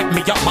 man wanna whip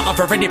me up, but I've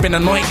already been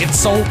anointed,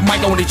 so my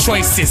only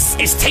choice is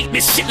take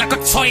this shit like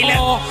a toilet.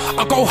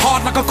 I go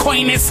hard like a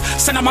coin is,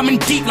 send them I'm in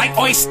deep like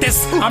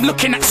oysters. I'm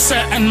looking at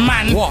certain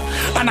man,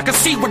 and I can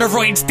see what the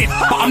roids did,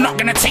 but I'm not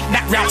gonna take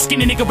that route.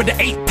 Skinny nigga with the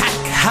 8-pack,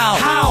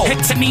 how?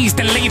 Head to knees,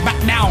 then lay back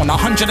down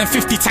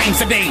 150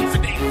 times a day.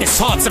 It's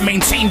hard to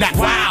maintain that,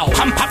 wow.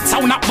 Pump up,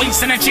 tone up,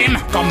 weights in the gym.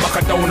 Gun buck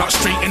a donut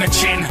straight in the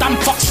chin. Dumb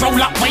fucks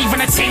roll up,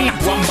 waving a ting.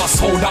 One bus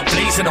hold up,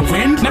 blazing the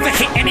wind. Never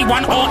hit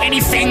anyone or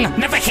anything.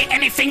 Never hit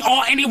anything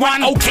or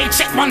anyone. Okay,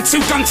 check 1, 2,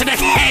 gun to the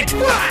head.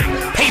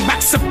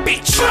 Payback's a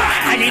bitch,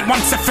 I ain't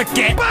one to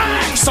forget.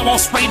 So I'll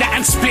spray that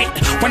and split.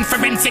 When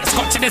forensics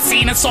got to the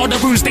scene and saw the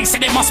wounds, they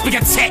said it must be a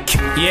tech.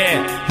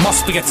 Yeah,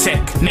 must be a tech.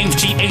 Name's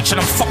GH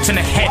and I'm fucked in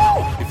the head.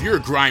 If you're a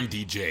grime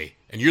DJ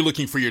and you're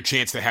looking for your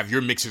chance to have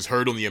your mixes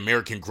heard on the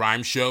American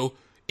Grime Show,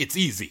 it's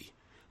easy.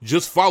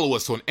 Just follow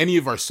us on any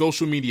of our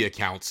social media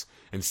accounts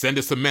and send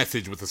us a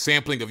message with a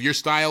sampling of your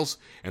styles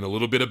and a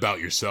little bit about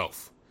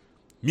yourself.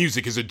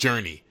 Music is a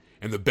journey,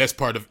 and the best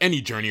part of any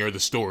journey are the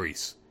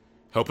stories.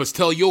 Help us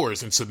tell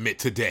yours and submit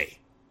today.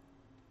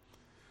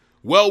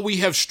 Well, we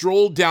have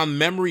strolled down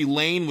memory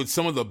lane with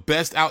some of the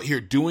best out here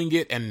doing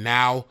it, and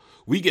now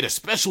we get a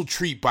special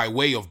treat by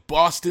way of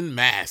Boston,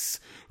 Mass,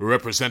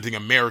 representing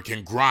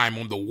American Grime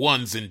on the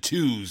 1s and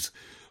 2s.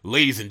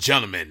 Ladies and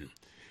gentlemen,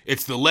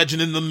 it's the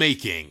legend in the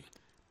making,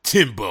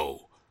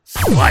 Timbo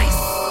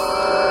Slice.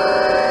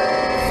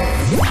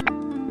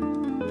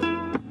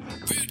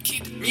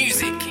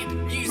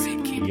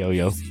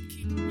 Yo.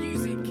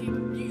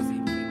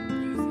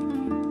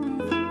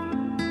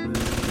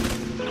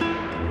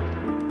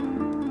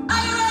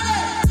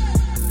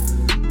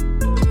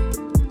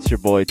 It's your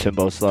boy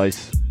Timbo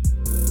Slice,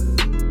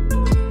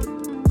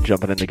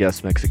 jumping in the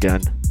guest mix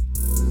again.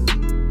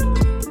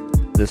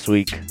 This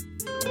week,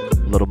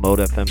 little Mode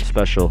FM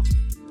special.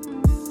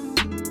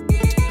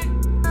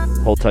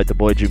 Hold tight to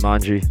boy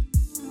Jumanji.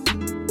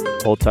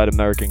 Hold tight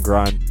American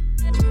Grime.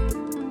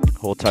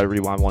 Hold tight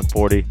Rewind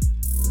 140.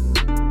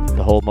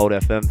 The whole Mode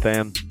FM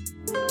fam.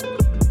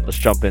 Let's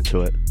jump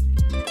into it.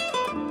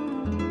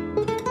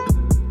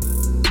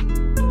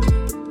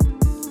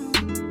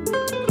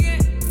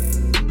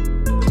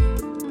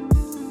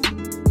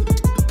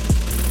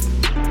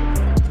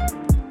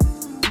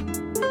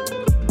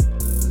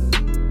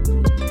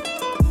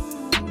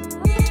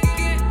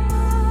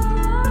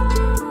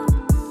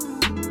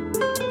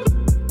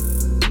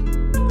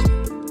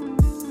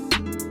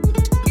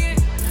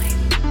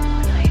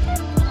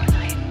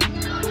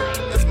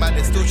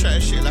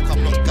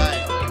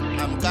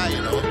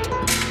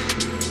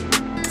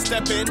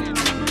 Step in,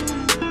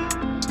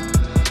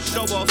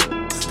 show off,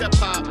 step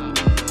out.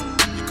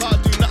 You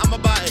can't do nothing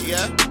about it,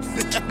 yeah?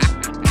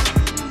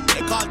 They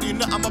can't do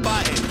nothing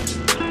about it.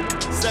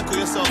 Circle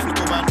yourself,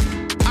 little man.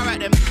 Alright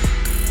then.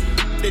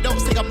 They don't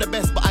think I'm the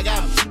best, but I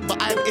am.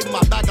 But I'm in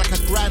my bag like a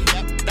grand.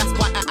 That's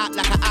why I act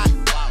like I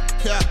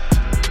act. Yeah.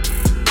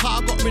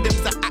 Car got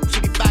rhythms that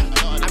actually bang.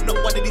 I'm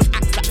not one of these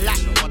acts that lack.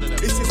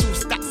 This is all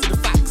stacks of the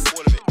facts.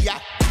 Yeah.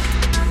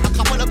 A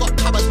couple have got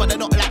covers, but they're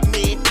not like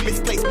me.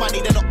 Misplaced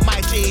money, they're not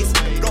my G's.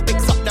 Don't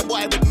mix up them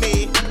boy with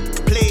me,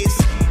 please.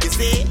 You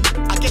see,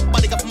 I get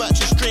money off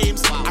merchant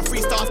streams. I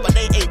freestyles, but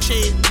they ain't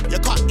cheap. You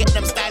can't get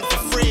them styles for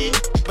free.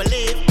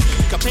 Believe,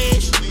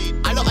 capiche?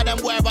 A lot of them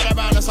boy run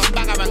around on some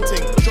bangarang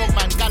ting. Joke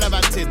man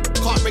gallivanting.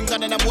 Can't bring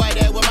none of them boy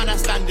there where man are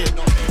standing.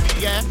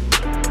 Yeah.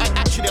 And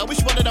actually, I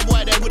wish one of them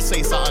boy there would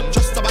say something.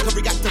 Just so I can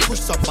react to push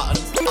some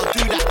buttons. I'll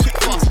do that quick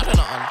fast. I don't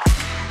know nothing.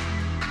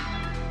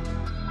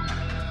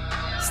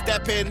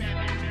 Step in.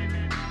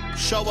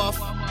 Show off.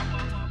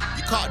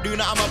 You can't do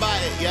nothing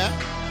about it, yeah?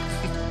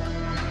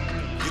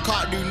 You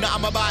can't do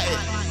nothing about it.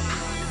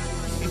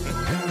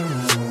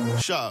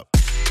 Shut up.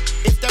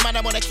 If them man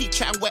I wanna keep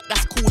chatting wet,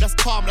 that's cool, that's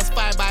calm, that's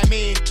fine by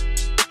me.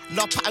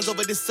 No patterns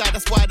over this side,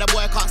 that's why the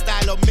boy can't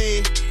style on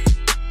me.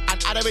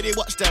 And I don't really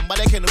watch them, but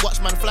they can watch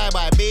man fly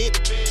by, beep.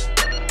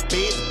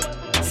 Beep.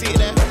 See it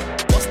there?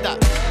 What's that?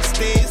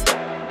 Stays?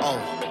 Oh.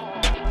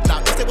 Now,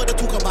 if they wanna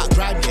talk about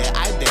grime, yeah,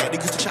 I'm there. They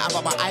used to chat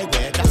about my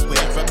eyewear, that's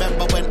weird.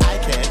 Remember when I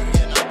cared?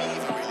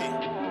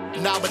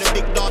 Now with the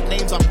big dog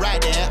names, I'm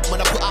right there.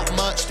 When I put out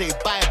merch, they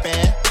buy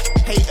bear.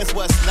 Haters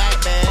worst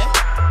nightmare.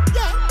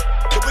 Yeah.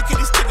 The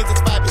wickedest thing is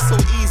this vibe is so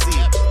easy.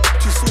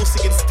 Too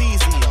saucy and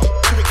steezy.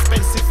 Too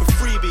expensive for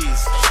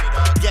freebies.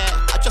 Yeah,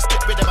 I just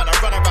get rid of it and I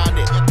run around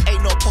it.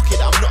 Ain't no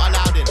pocket that I'm not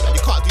allowed in. And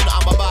you can't do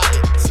nothing about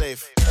it.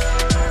 Safe.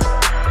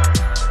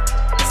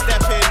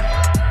 Step in.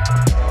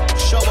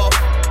 Show off.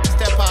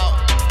 Step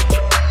out.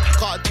 You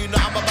can't do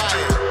nothing about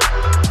it.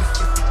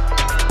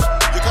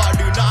 You can't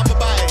do nothing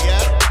about it,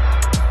 yeah?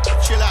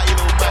 Chill out, you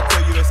little micro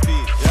USB,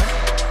 yeah?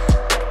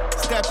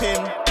 Step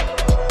in.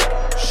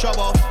 Show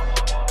off.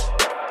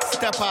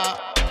 Step out.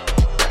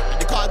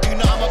 You can't do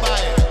nothing about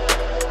it.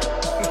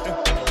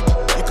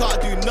 You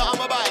can't do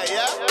nothing about it,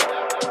 yeah?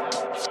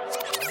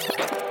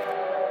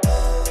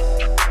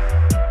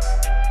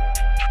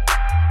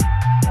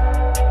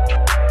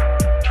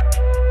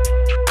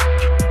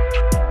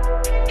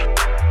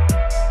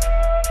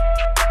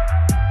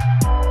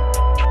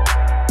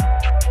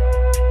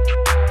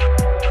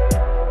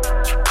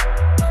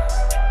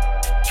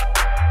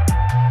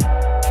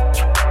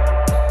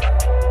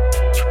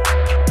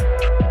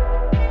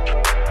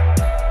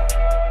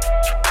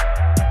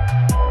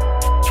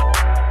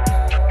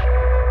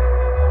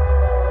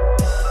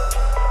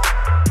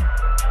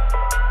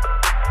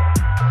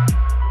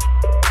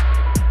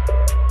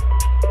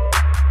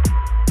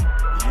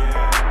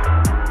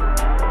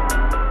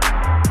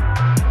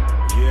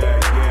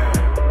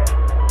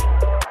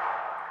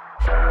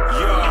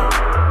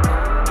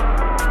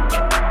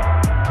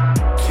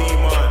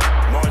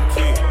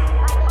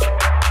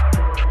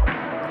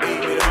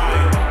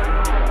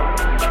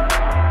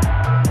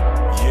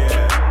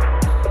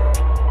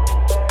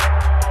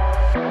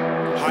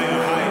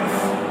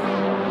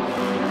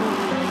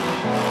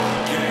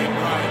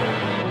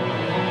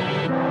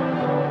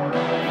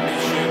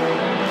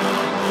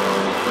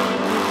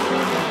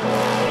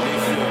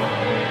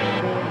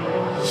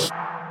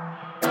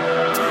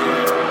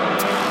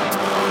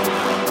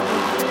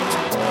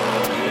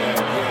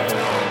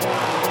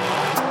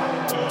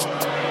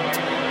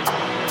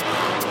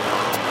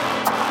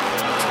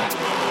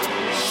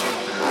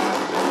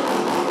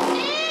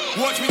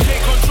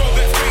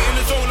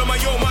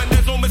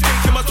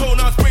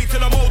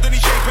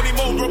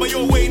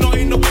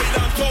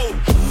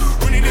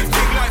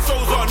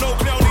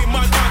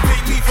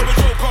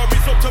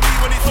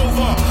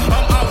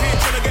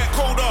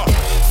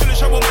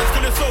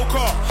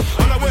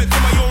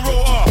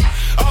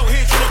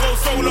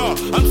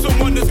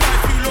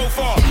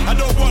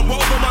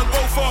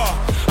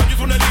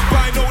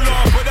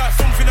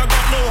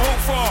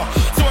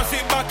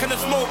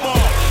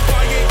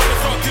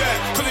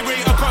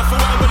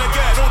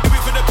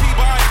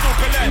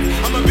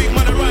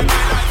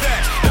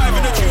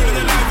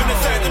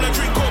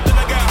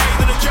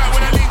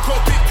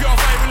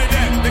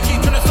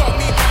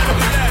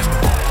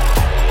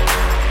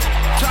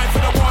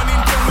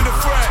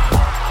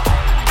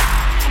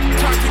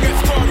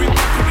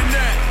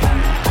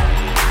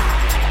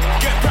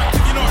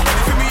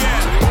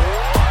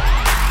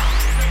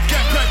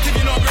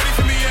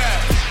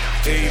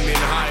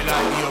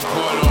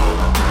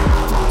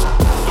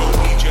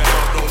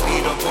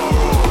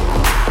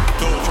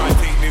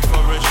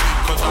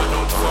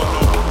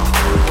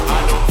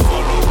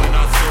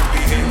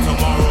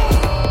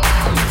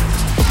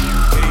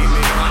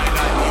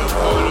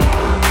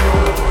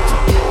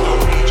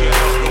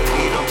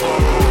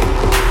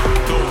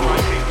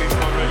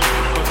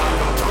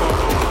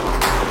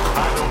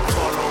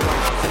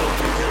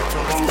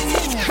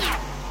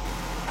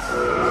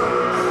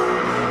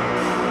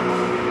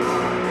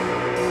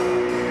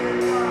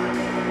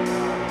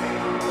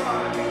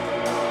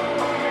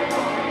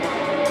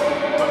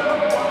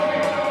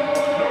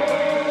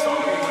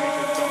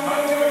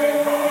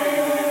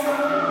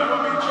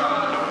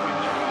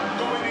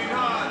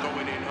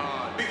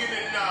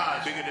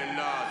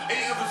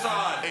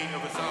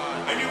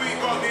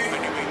 me.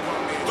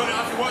 Gonna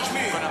have to watch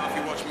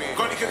me.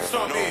 God, can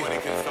stop me.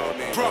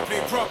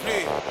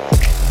 Properly.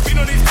 Been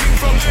on this thing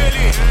from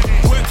early.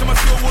 Worked till my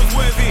skill was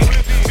worthy.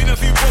 Been a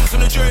few bumps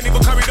on the journey,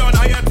 but carried on.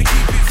 I had to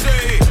keep it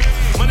sturdy.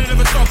 Man, I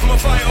never stop, I'm a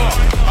fighter.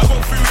 I go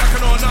through like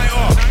an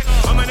all-nighter.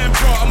 I'm an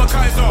emperor, I'm a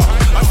Kaiser.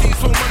 I see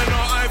so man and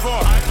all either.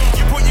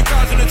 You put your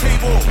cards on the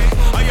table.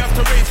 I have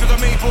to raise cause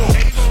I'm able.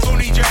 Don't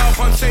need your help,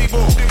 I'm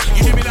stable.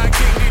 You do me like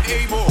King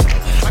did Abel.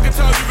 I can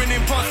tell you're an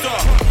imposter.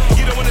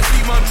 You don't wanna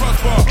see man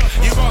prosper.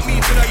 You got me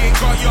till I ain't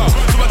got ya.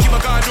 So I keep my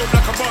guard up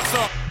like a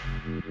boxer.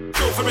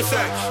 Go for a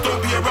sec,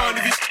 don't be around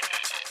if you.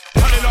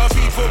 Had a lot of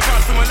people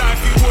pass through my life,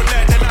 you won't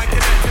let the line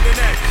connect to the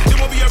neck. They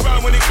won't be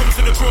around when it comes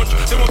to the crunch.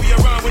 They won't be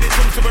around when it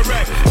comes to a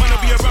wreck. Wanna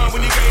be around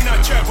when you're getting that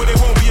check, but they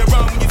won't be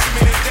around when you're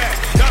swimming in debt.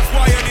 That's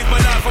why I live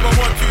my life how I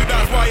want to,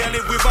 that's why I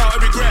live without a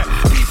regret.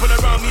 People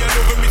around me I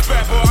love and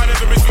respect, but I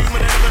never assume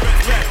and I never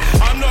respect.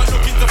 I'm not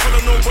looking to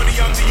follow nobody,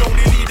 I'm the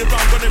only leader,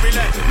 I'm gonna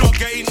relax. Not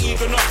getting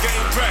eager, not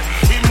getting pressed.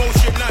 In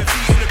motion like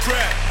feet in the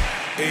crack.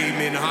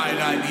 Aiming high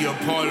like the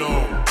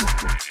Apollo.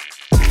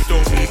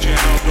 Don't need your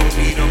help, don't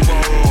need a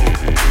borrow.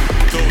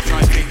 Don't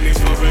try to take me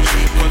for a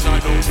sheep, cause I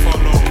don't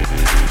follow.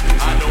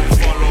 I don't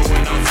follow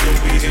and I'll still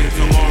be here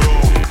tomorrow.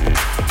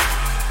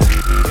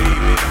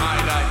 Aiming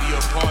high like the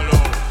Apollo.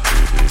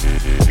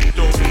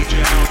 Don't need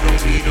your help,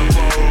 don't need a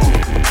borrow.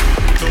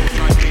 Don't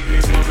try to take me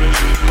for a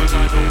sheep, cause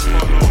I don't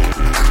follow.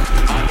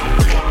 I don't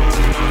follow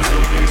and I'll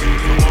still be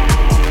here tomorrow.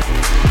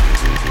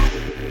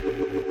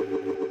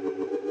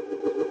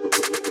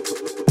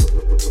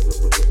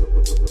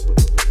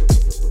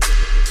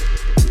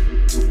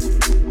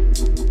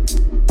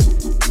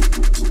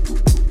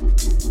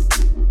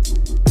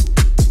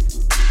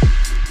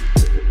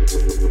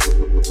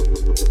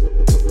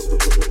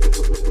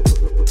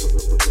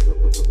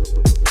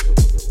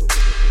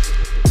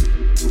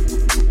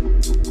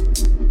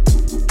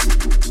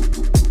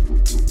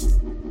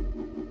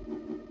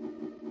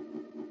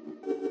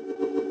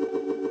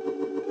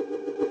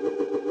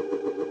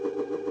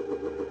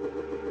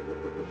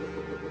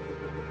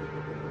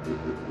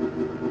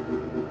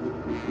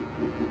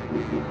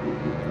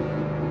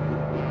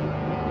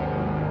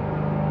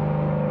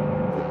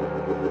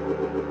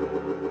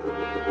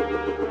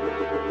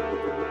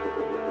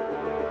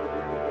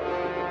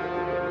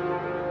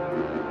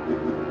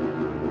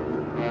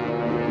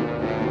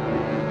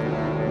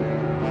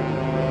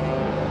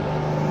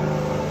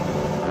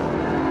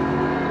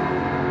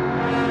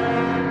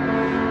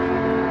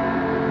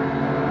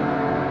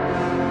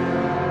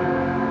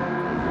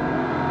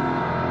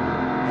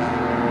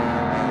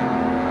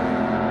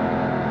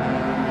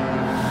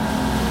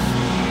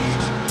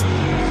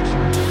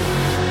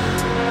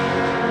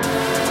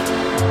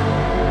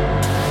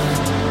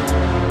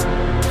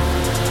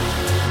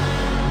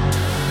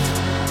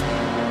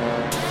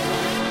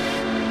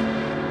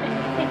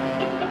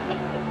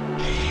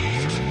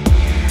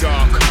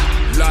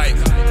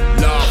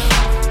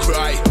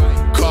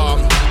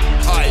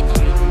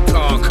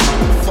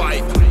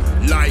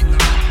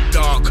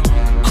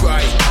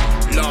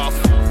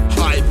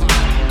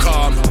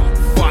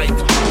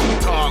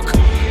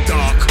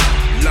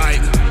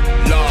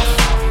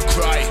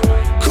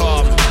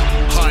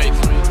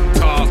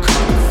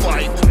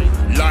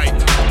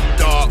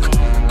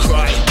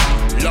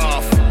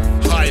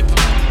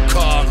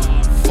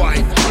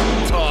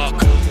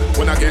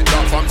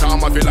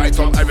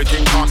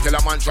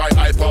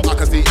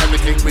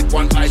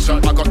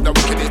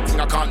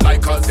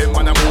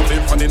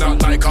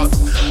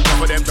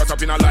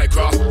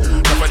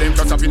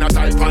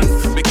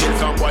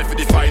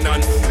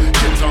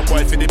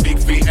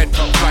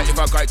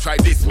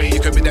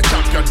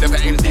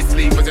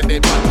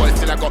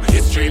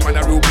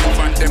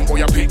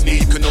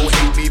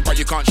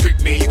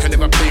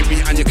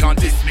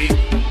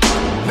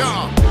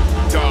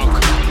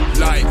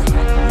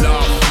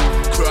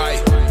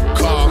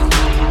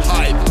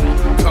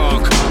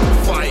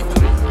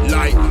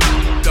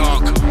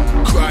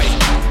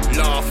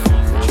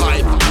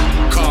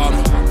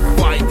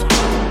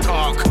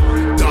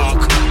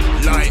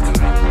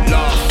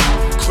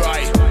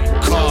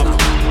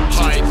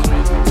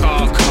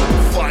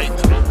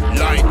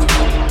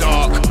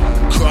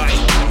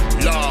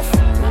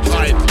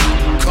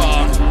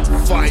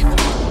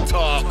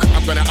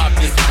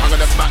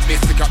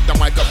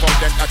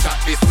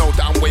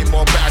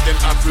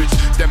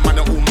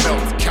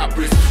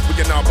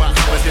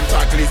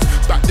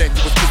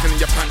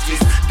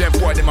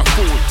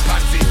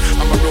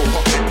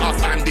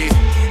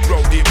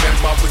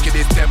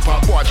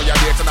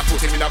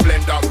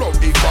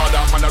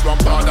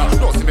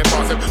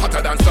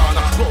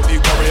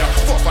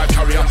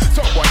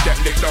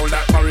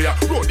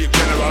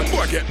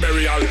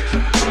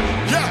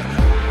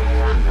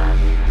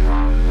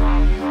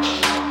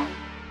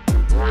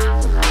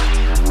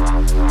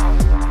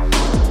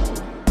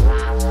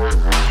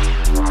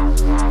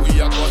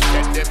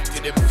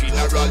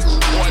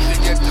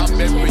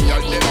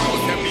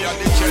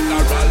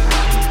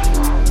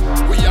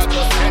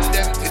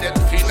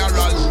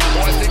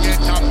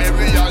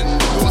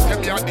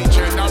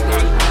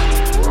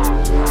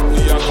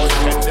 We are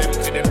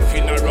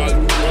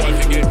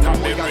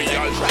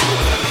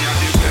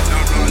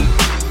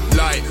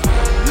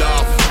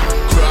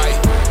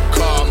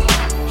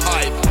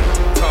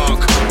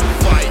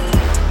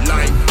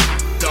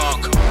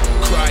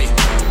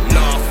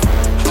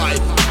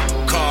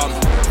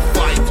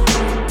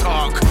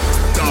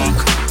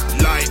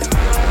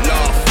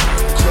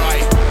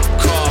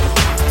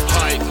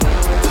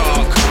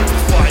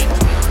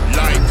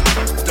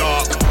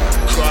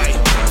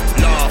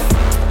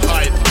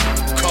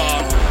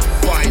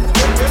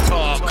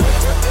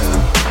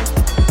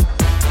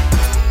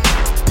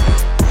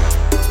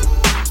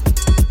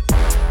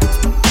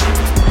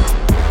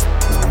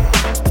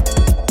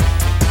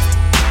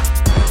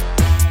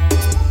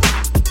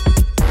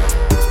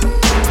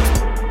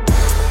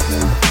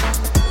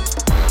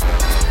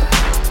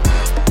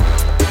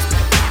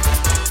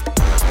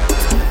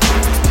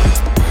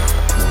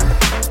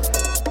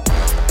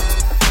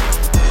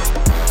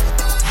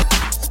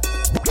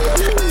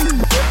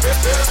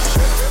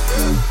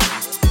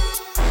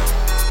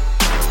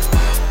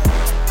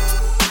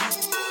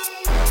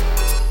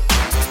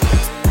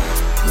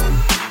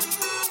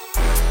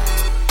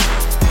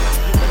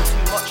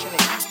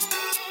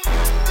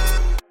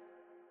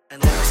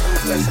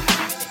I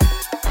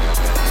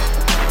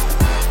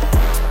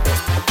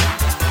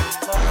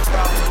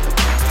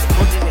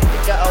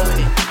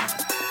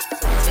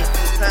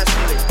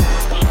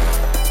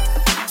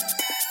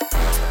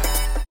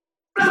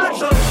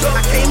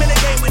came in the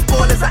game with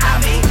ballers at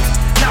Ami.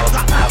 Now I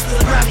got pounds to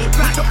the Grammy.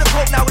 Drop the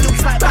coke, now it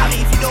looks like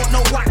Bammy. If you don't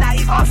know what that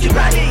is, ask your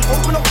granny.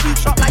 Open up food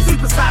shop like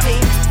Super Sammy.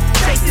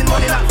 Chasing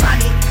money like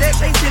Fanny. They're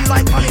chasing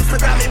like on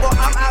Instagram, but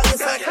I'm out here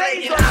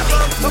circulating Ami.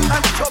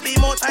 Sometimes chubby,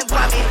 more times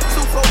whammy.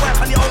 Still for work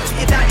on your own to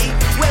your daddy.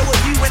 Where were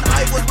you when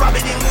I was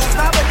rubbing in walls?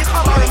 Now when you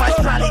come out in my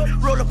strally.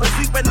 Roll up a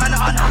suit when man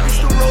are unhappy.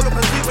 Still roll up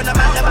a suit when the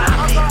man never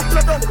happy.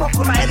 Blood don't pop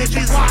with my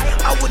energies.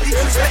 I wouldn't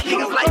expect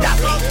niggas like that.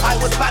 I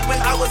was bad when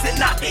I was in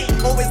nappy.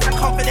 Always had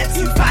confidence,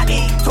 you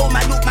fatty. Told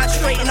man, look man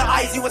straight in the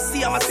eyes. You will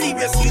see I'm a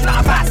serious, you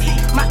not a batty.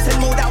 Matt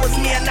and Mo, that was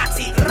me and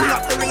Natty.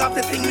 Ring up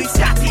the thing, you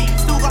chatty.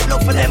 Still got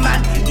love for them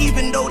man.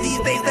 Even though these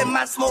days them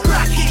man smoke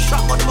racky.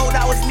 Shotgun mode,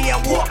 that was me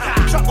and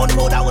Walker. Shotgun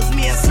mode, that was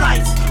me and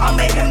Slice. I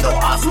made him though,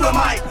 ask who am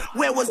I?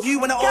 Where was you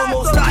when I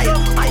almost died?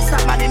 I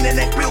stabbed man in the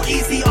neck real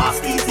easy.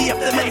 Ask easy if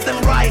they make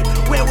them right.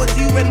 Where was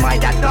you when my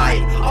dad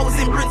died? I was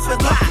in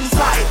Brinsford locked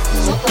inside.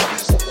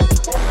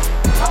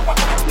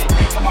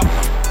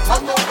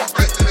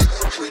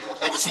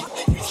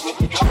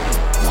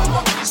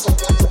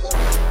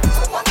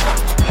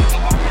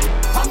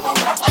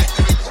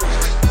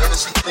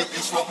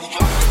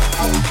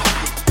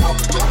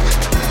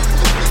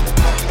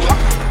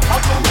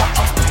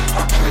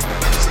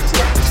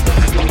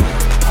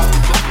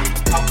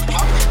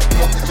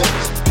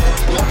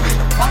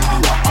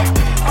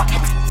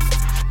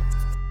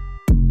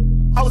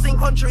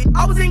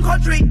 I was in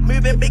country,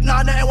 moving big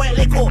now, nothing went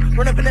lickle.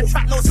 Run up in the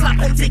track, no slap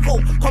and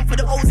tickle. Come for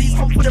the Ozies,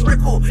 come for the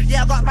brickle.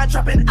 Yeah, I got man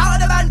trapping out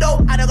of the bando,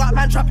 and I got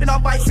man trapping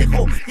on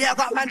bicycle. Yeah, I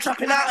got man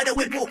trapping out of the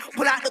whipple.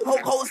 Pull out the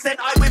coke, then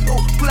I whipple.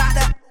 Pull out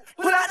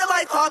the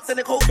mic cards and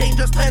the cocaine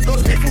just turns on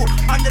sniffle.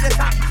 Under the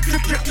tap,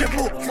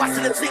 triple.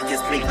 Watching the sink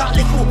is pink, not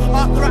lickle.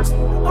 After rap,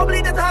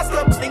 probably the task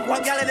them. Think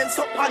one gallon and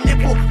suck on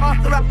nipple.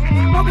 After rap,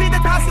 probably the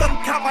task them.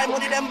 Count my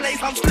money, them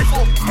blaze, I'm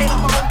spliffle. Ain't up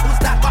my uncles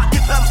that got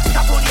dip them.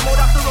 That only mode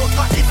off the road,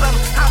 got dip them.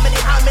 How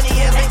many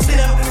years ain't seen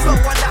them? So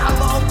wonder how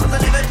my uncles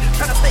are living.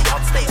 Tryna stay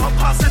up,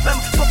 can't slip them.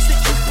 Fuck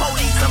stitches,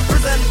 police and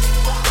prison.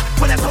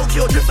 When I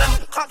Tokyo drip them,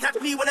 can't catch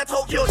me when I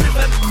Tokyo drip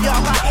them. Yeah,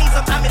 I got A's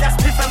and Mammy, that's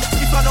piff them.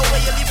 If I know where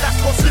you live, that's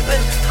called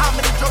slipping. How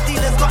many drug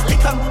dealers got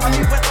lick them? I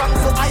knew went wrong,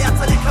 so I had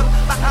to lick them.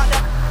 Back out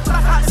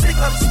the stick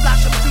them,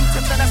 splash them, shoot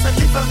them, then I said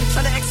lift them.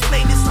 Tryna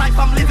explain this life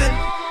I'm living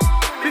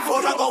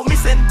before I go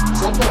missing.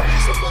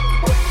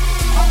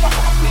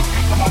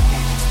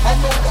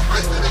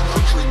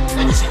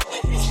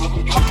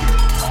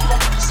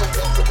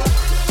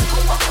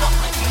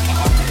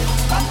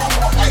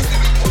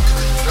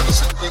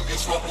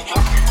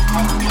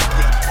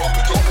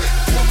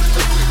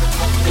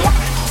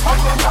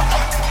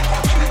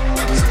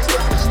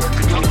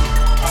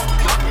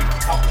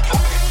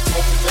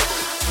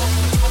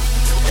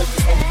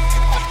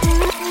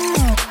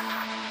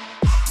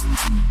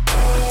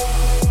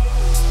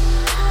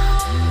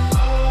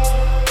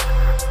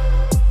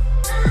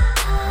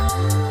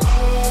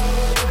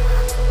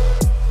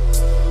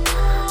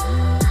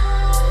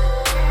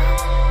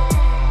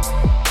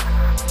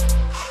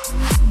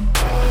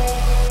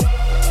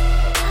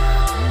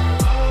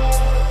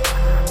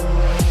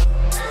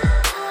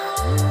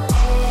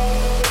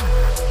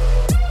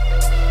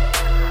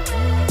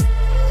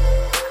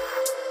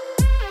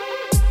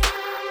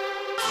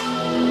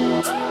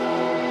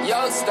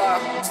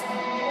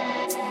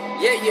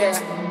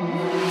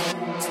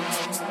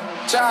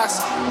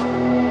 Just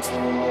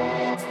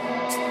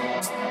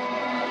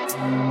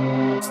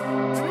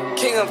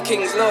King of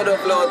Kings, Lord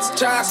of Lords,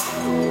 just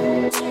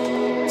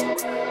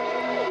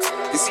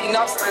you see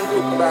enough man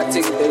talk about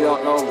things they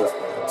don't know, bro.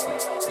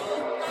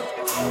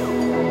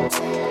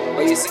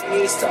 But you see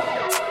me, star,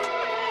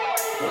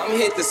 I'm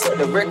here to set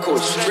the record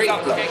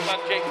straight, bro.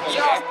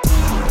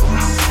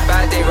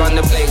 Bad day run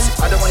the place.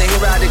 I don't wanna hear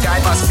how the guy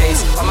bust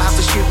face. I'ma have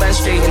to shoot man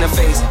straight in the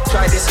face.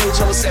 Try this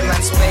HO, send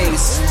man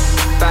space.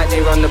 Bad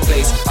day run the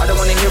place. I don't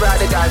wanna hear how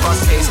the guy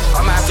bust face.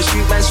 I'ma have to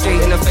shoot man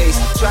straight in the face.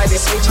 Try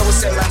this HO,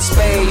 send man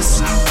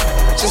space.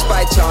 Just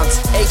by chance,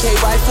 AK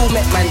rifle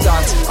met man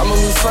dance. I'ma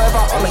move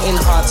further, I'ma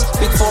enhance.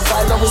 Big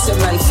 4-5, I will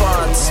send man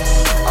France.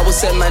 I will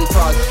send man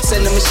Prague.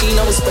 Send the machine,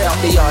 I will spray up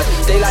the yard.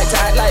 They like to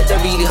act like they're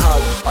really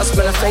hard. Us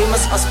spin a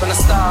famous, us spin a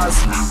stars.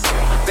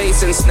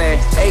 Bass and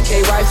snare,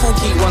 AK rifle,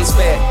 keep one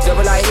spare.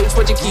 Double IH,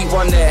 but you keep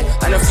one there.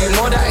 And a few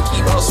more that I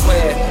keep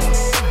elsewhere.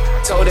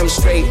 Told them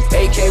straight,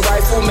 AK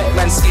rifle, met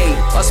man skate.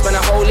 Us man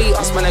a holy,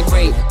 us man a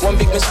great. One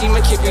big machine,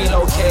 make it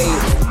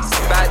relocate.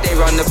 Bad day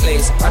run the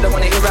place. I don't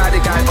wanna hear how the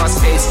guy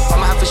bust face.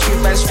 I'ma have to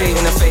shoot man straight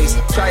in the face.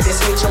 Try this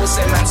HO,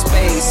 send man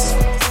space.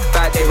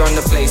 Bad day run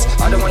the place.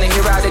 I don't wanna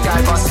hear how the guy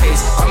bust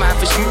face. I'ma have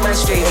to shoot man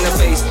straight in the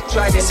face.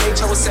 Try this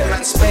HO, send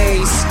man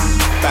space.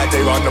 Bad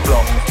day run the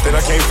block. Then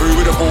I came through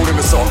with a ball in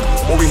the sock.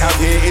 What we have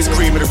here is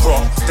cream of the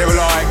crop. They were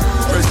like,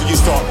 where's can you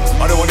stop?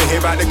 I don't wanna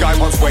hear about the guy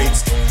once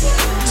waits.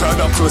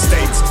 Turned up to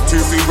estates,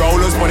 2-3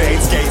 rollers,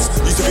 1-8 skates.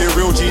 Used to be a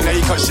real G, now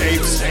you cut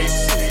shapes.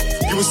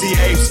 you will see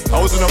apes.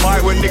 I was on the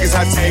mic when niggas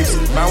had tapes.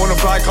 Man wanna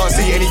fly, can't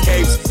see any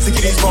capes. Sick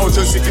of these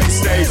vultures, sick of these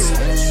states.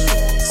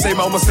 Same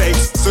old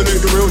mistakes,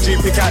 salute the real G,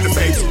 pick out the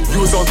fakes.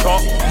 You was on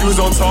top,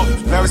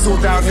 now it's all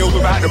downhill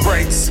without the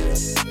brakes.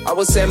 I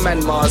will send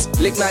man Mars,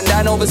 lick man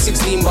down over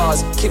 16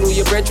 bars. Kill all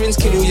your brethrens,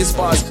 kill all your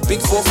spars. Big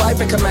 4-5,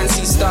 pick a man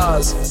see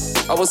stars.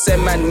 I will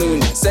send man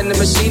moon, send the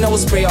machine, I will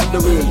spray up the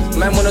room.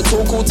 Man wanna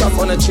talk all tough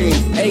on a tune.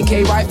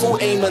 AK rifle,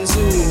 aim and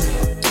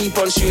zoom. Keep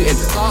on shooting,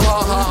 ha ha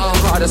ha ha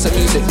ha, that's the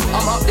music.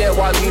 I'm up there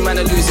while you man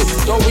are losing.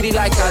 Don't really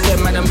like how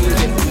them man are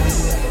moving.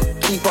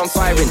 Keep on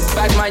firing,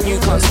 bad man you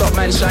can't stop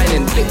man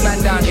shining. Lick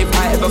man down if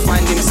I ever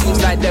find him.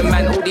 Seems like them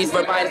man all these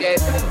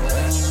reminded.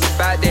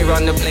 Bad day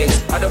run the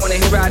place. I don't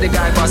wanna hear how the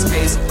guy bust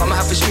pace. I'ma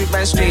have to shoot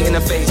man straight in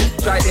the face.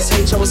 Try this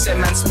H, I will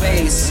send man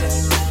space.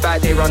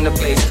 Bad day run the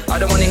place. I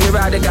don't wanna hear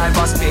how the guy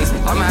bust pace.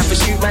 I'ma have to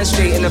shoot man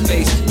straight in the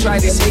face. Try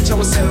this H, I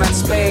will send man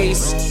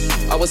space.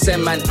 I will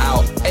send man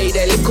out. Hey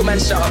there, little man,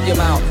 shut up your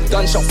mouth.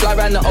 Gunshot fly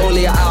round the whole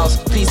of your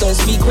house. Please don't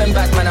speak when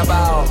bad man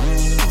about.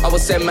 I will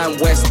send man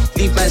west.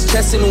 Leave man's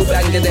chest in all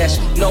Bangladesh.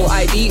 No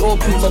ID or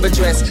proof of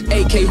address.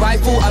 AK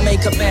rifle, I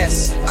make a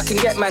mess. I can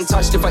get man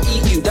touched if I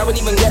eat you. That won't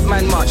even get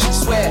man much.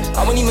 Swear,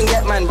 I won't even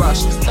get man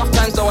rushed. Enough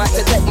times though I have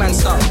to deck man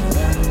stuff.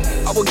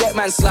 I will get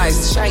man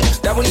sliced, shank.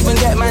 That won't even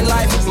get man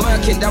life.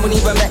 Murking, that won't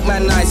even make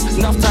man nice.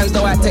 Enough times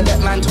though I have to get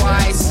man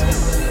twice.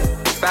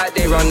 Bad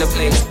day run the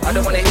place. I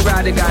don't wanna hear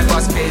how the guy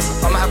bust pace.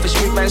 I'ma have to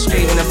shoot man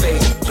straight in the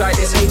face. Try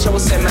this H, I will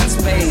send man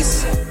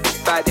space.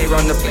 Bad day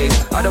run the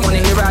place. I don't wanna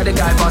hear how the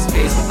guy bust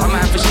pace. I'ma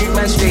have to shoot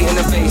man straight in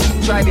the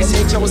face. Try this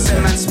H, I will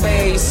send man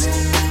space.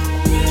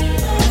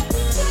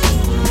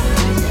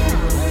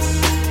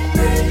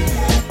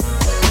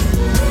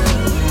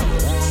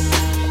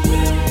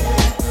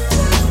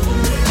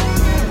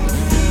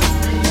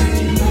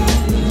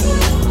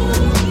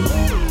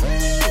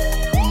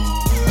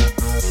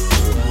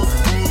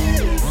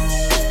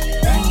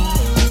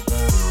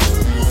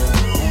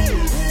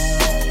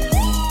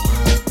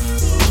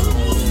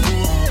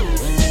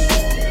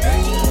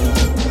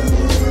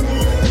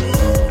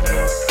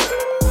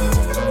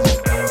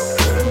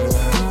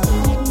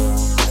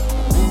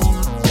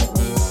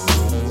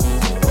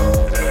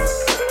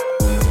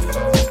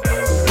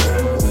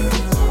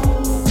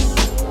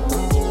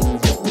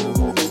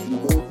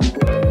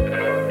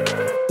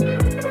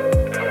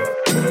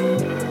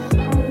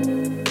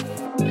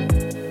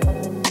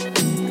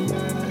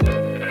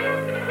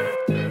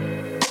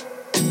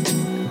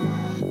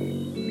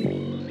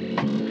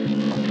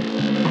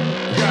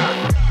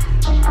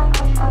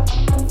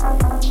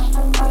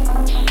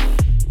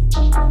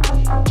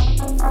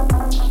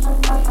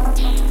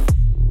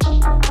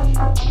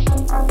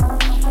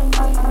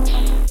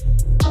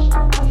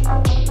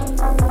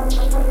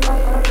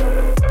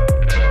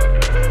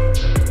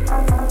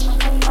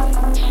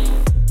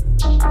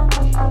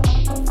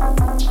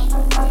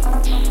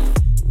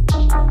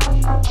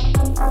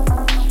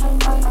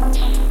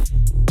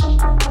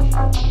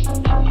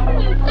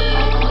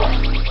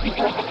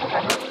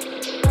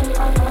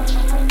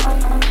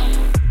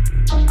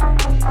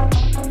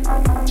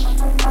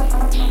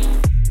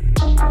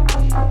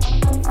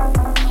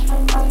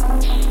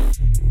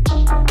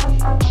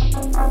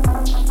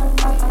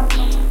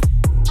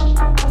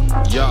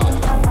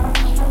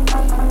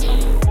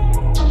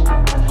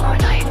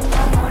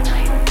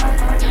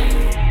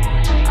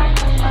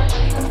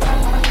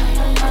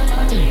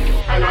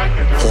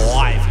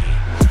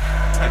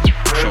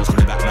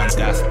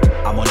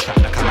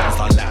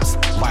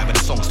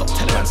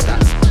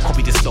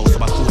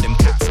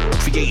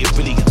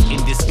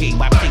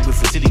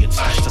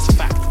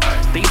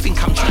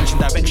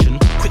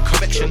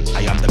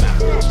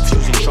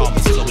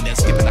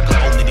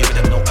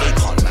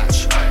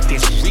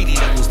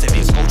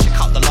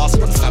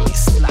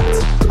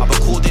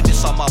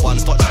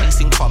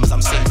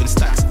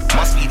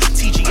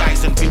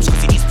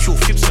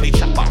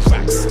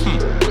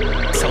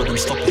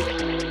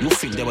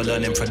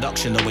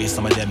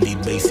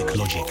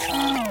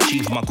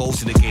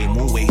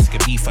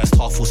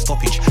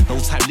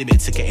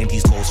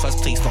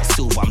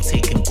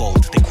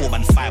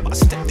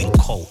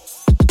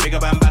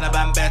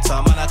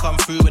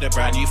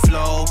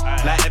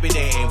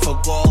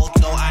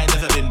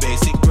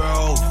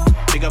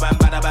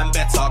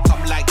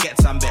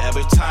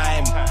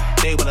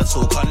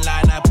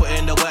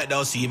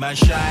 See man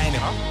shine,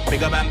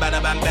 bigger man,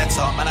 better man,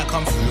 better. Man, I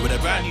come through with a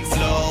brand new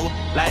flow.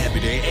 Like every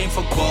day ain't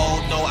for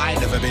gold. No, I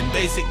ain't never been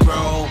basic,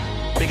 bro.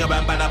 Bigger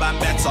man, better man,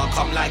 better.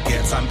 Come like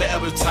get, I'm better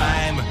with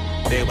time.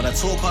 They wanna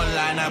talk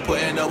online, I put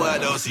in the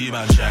word, they'll see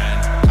man shine.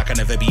 I can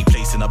never be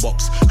placed in a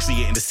box,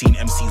 creating the scene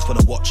MCs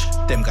wanna watch.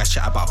 Them guys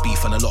chat about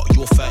beef and a lot.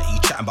 You're 30,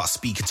 chatting about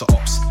speaking to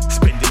ops.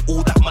 Spending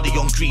all that money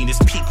on green is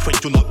peak when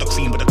you're not the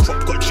cream, but the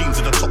crop got dreams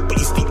at the top, but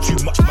you speak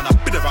too much, man. I've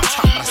been around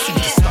town, man. I see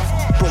this stuff.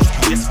 Bros,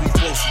 yes, we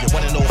bros, you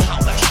wanna know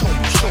how, like show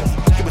me.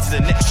 Give it to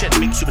the next gen,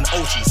 makes you an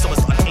OG.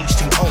 Someone's not an H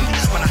thing only.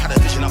 When I had a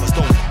vision, I was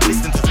lonely.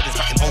 Listening to videos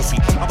back in 03.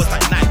 I was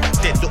like 9 back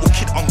then, little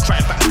kid on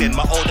crime back then.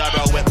 My old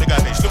eyebrow went bigger,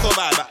 bitch. Look how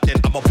bad back then.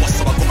 I'm a boss,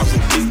 so I got a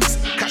real business.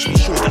 Catch me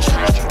short, that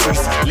shit,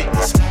 greasy,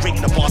 litness.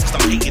 Breaking the bars,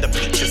 cause I'm painting the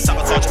pictures.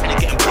 Sabotage and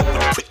getting broke with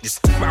the quickness.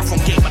 Marathon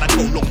game and I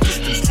go long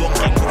distance. Long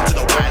game, go to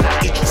the wire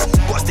like Idris.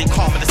 Gotta stay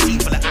calm in the scene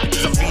for the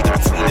actors. I'm reading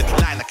between every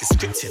line like it's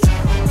scripted.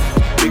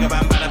 Bigger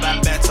bam, better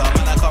bam, better.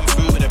 Man, I come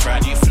through with a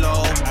brand new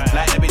flow.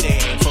 Like every day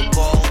ain't for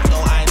gold. No,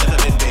 I ain't never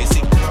been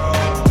basic, bro.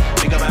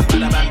 Bigger bam,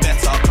 better bam,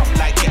 better. Come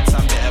like get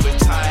some better with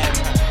time.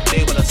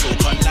 They wanna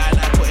talk online,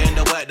 I put in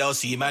the work, they'll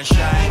see man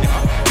shine.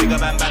 Bigger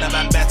bam, better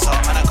bam, better.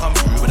 Man, I come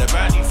through with a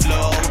brand new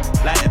flow.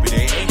 Like every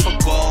day ain't for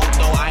gold.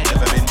 No, I ain't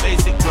never been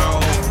basic, bro.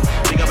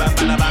 Bigger bam,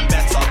 better bam,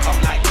 better. Come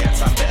like get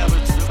some better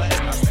with time.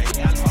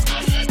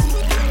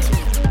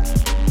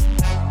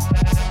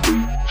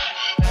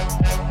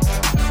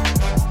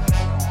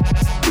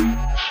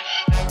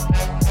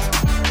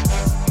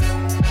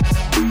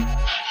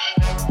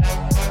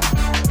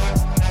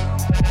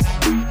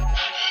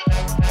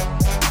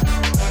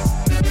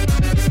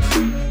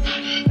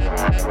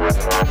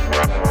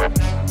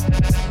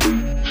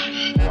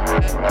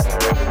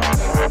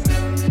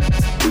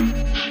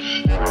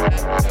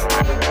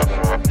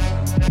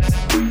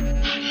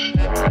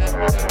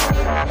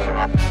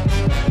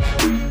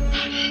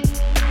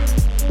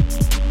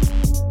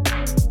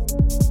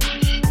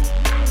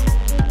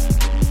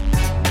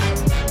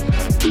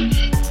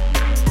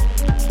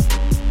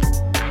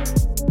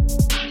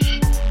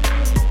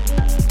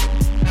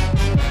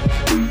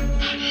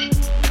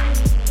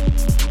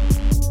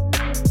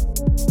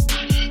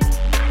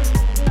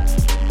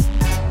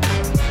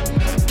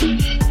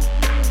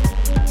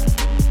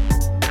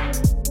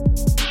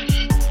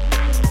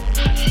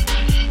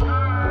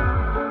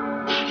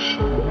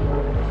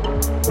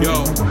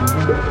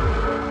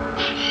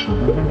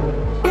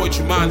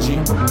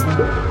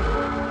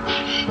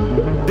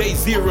 Day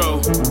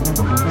zero.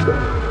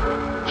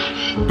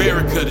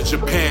 America to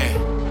Japan.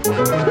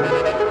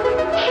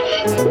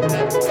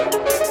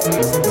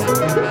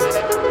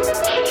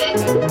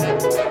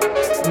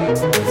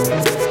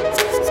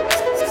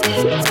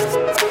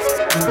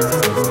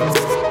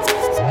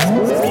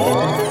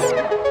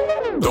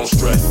 Don't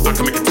stress, I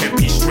can make a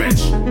 10-piece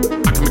stretch.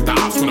 I can make the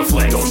ops wanna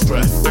flex. Don't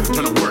stress, I can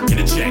turn the work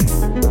into checks.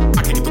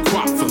 I can get the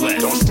crop for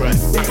less. Don't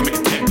stress, I can make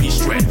a 10-piece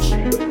stretch.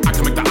 I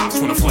can make the ops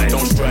wanna flex.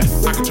 Don't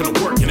stress, I can turn the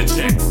work into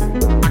checks.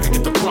 I can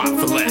get the crop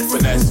for less.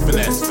 Finesse,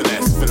 finesse,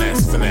 finesse,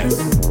 finesse, finesse.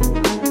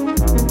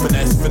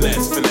 Finesse,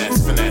 finesse,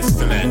 finesse, finesse,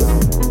 finesse.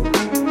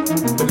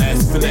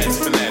 Finesse, finesse,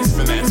 finesse,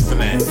 finesse,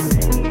 finesse.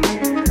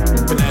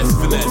 Finesse,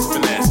 finesse,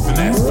 finesse,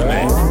 finesse,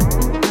 finesse.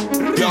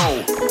 Yo,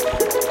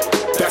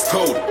 that's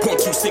cold.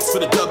 0.26 for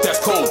the dub, that's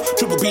cold.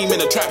 Triple beam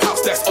in a trap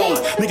house, that's old.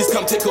 Niggas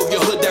come take over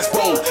your hood, that's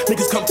bold.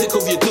 Niggas come take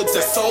over your goods,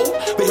 that's sold.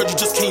 They heard you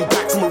just came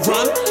back from a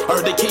run. I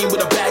heard they came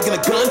with a bag and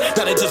a gun.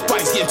 Now they just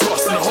bodies getting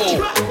tossed in the hole.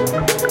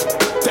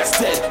 That's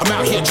dead. I'm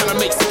out here trying to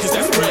make sickers,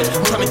 that's bread.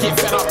 I'm trying to get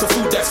fed off the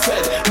food that's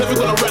fed. Never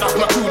gonna red off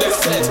my crew, that's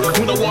fed.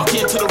 When I walk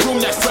into the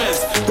room, that's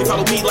friends. They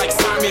follow me like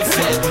Simon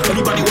said.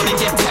 Anybody wanna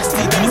get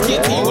tested, then it's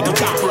get team with the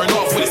chopper and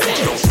off with his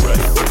head. Don't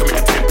stress, I can make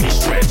a 10-piece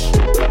stretch.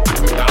 I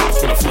can make the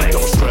ops wanna flex.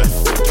 Don't stress,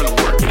 I can turn the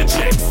work into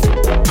checks.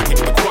 I can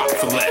get the crop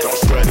for less. Don't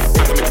stress,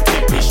 I can make a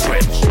 10-piece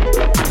stretch.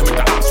 I can make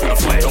the ops wanna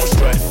flex. Don't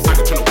stress, I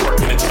can turn the work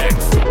into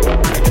checks.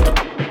 I can get the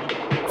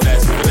finesse,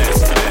 finesse,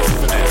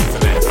 finesse, finesse,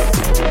 finesse.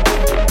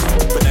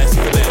 Finesse,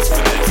 finesse,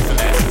 finesse,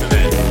 finesse,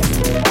 finesse.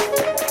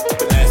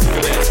 Finesse,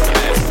 finesse,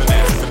 finesse,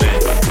 finesse,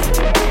 finesse.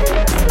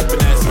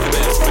 Finesse,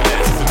 finesse,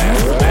 finesse,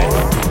 finesse, finesse.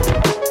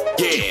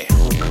 Yeah,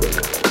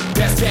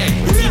 that's that.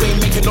 If you ain't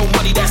making no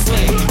money, that's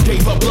lame.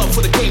 Gave up love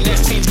for the game,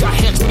 that's change. Got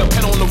hands with a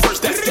pen on the verse,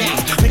 that's game.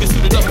 Niggas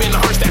suited up in the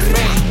hearse, that's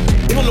bang.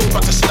 They don't know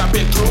about the shit I've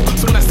been through.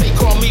 So when I say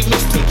call me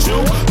Mr.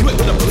 Jew, you ain't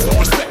gonna put some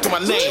respect to my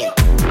name.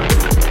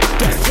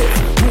 That's it.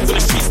 Moving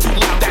the streets too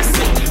loud, that's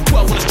it.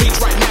 12 on the streets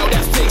right now,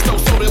 that's big. No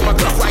soda in my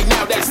cup right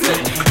now, that's it.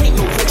 Ain't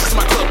no roaches,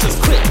 my club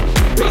just click.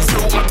 Bass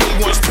low, my day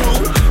one's true.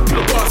 Put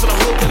the bars in the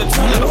hook and the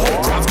tune and the whole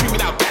crowd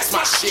screaming out, that's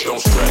my shit.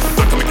 Don't stress,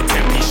 I can make a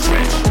 10-piece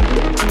stretch.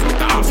 I can make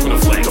the ops wanna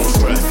flex. Don't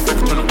stress, I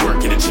can turn the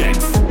work into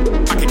checks.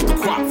 I can get the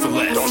crop for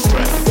less. Don't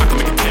stress, I can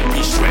make a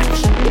 10-piece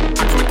stretch.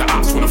 I can make the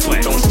ops wanna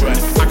flex. Don't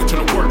stress, I can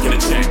turn the work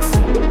into checks.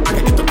 I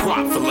can get the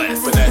crop for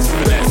less. Finesse,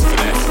 finesse,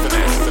 finesse,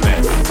 finesse,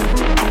 finesse.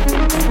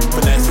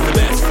 Finesse,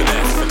 finesse,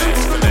 finesse,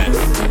 finesse,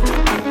 finesse.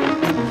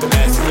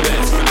 Finesse,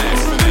 finesse,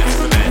 finesse, finesse,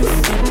 finesse.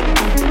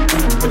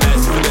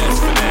 Finesse, finesse,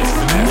 finesse,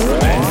 finesse,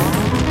 finesse.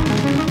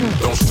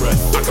 Don't stress,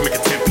 I can make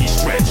a 10-piece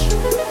stretch.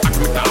 I can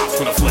make the ops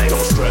wanna flex.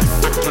 Don't stress,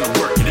 I can turn the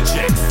work into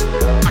checks.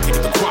 I can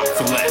get the crop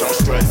for less. Don't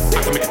stress,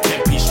 I can make a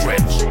 10-piece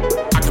stretch.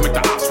 I can make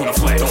the ops wanna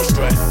flex. Don't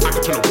stress, I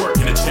can turn the work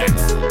into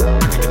checks.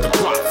 I can get the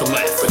crop for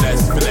less.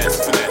 Finesse,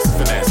 finesse, finesse,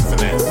 finesse,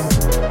 finesse.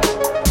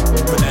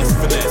 Finesse,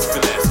 finesse,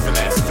 finesse,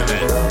 finesse,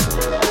 finesse.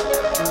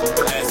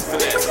 Finesse,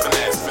 finesse,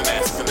 finesse,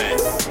 finesse,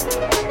 finesse.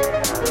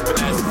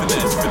 Finesse,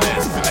 finesse,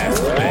 finesse, finesse,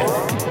 finesse.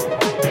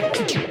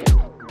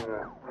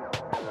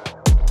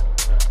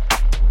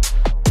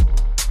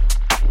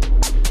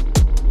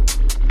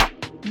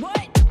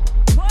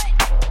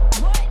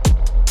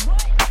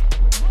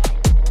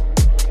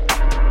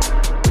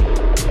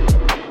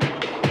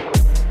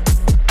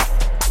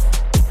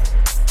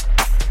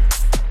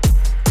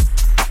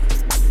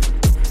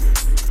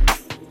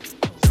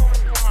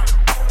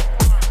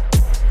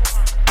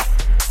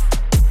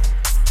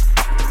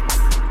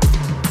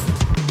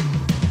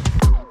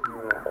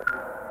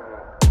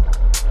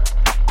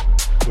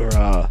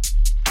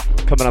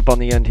 Coming up on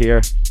the end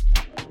here,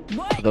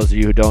 for those of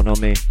you who don't know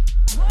me,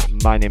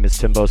 my name is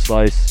Timbo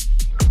Slice,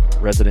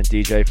 resident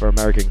DJ for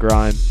American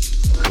Grime,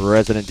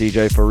 resident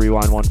DJ for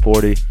Rewind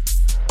 140.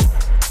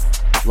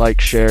 Like,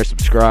 share,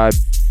 subscribe.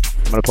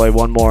 I'm going to play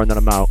one more and then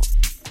I'm out.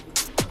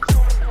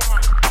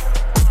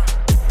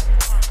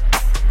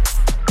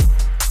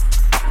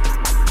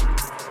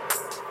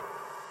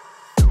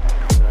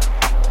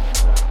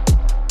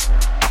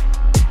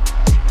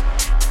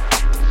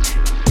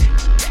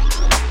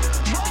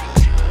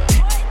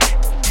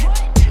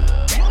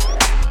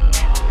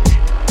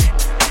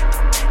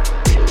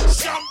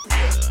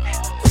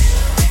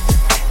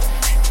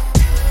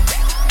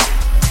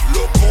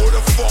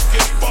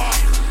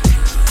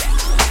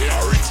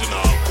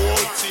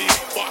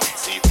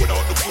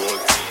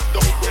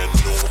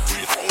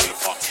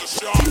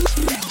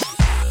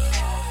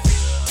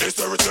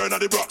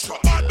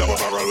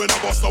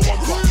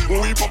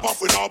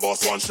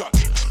 One shot,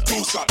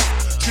 two shot,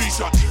 three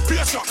shot, be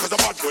a shot, cause a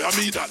bad boy, I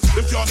mean that.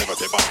 Them can't never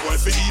say bad boy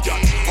for eat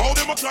that. How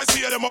them a try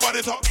see them about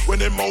it up when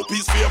them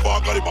mouthpiece favor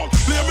got it out.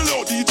 Play me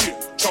low, DJ,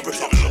 chop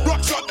it up.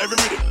 Rock shot every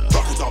rhythm,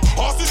 rock it up.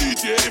 Ask the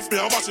DJ if me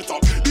I mash it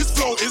up. This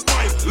flow is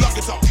mine, lock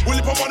it up. Will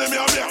you put money me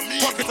on me,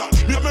 rock it up.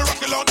 Me have me rock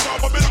it loud now,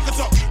 but me lock it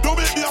up. Don't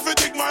make me have to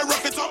take my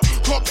rocket up.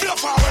 Club me a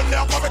power when they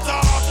pop it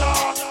up.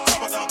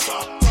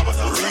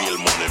 Real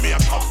money me a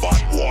top bad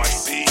boy,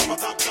 see.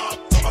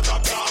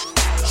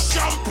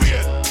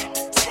 Champion.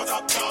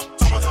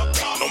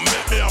 No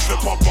make me have to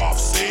pop off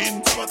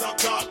scene. What them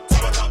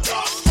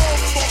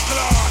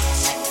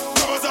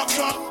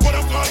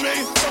call me?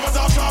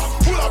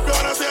 Pull up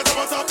your and say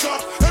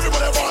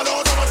everybody want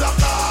out.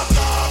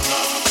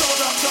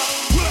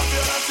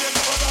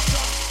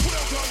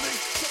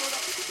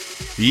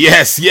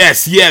 Yes,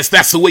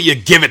 that's the way you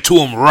give it to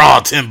him raw,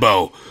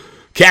 Timbo.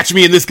 Catch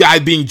me and this guy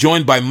being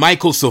joined by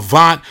Michael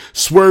Savant,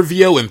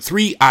 Swervio, and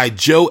 3-Eyed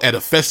Joe at a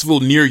festival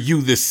near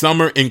you this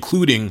summer,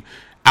 including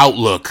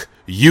Outlook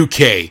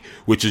UK,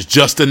 which is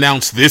just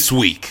announced this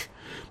week.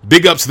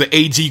 Big ups to the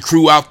AG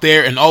crew out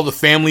there and all the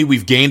family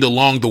we've gained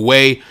along the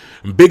way.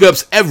 And big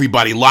ups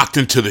everybody locked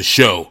into the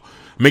show.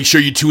 Make sure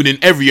you tune in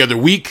every other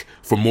week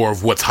for more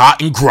of what's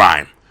hot in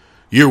grime.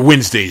 Your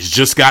Wednesdays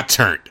just got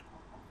turned.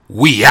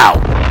 We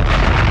out.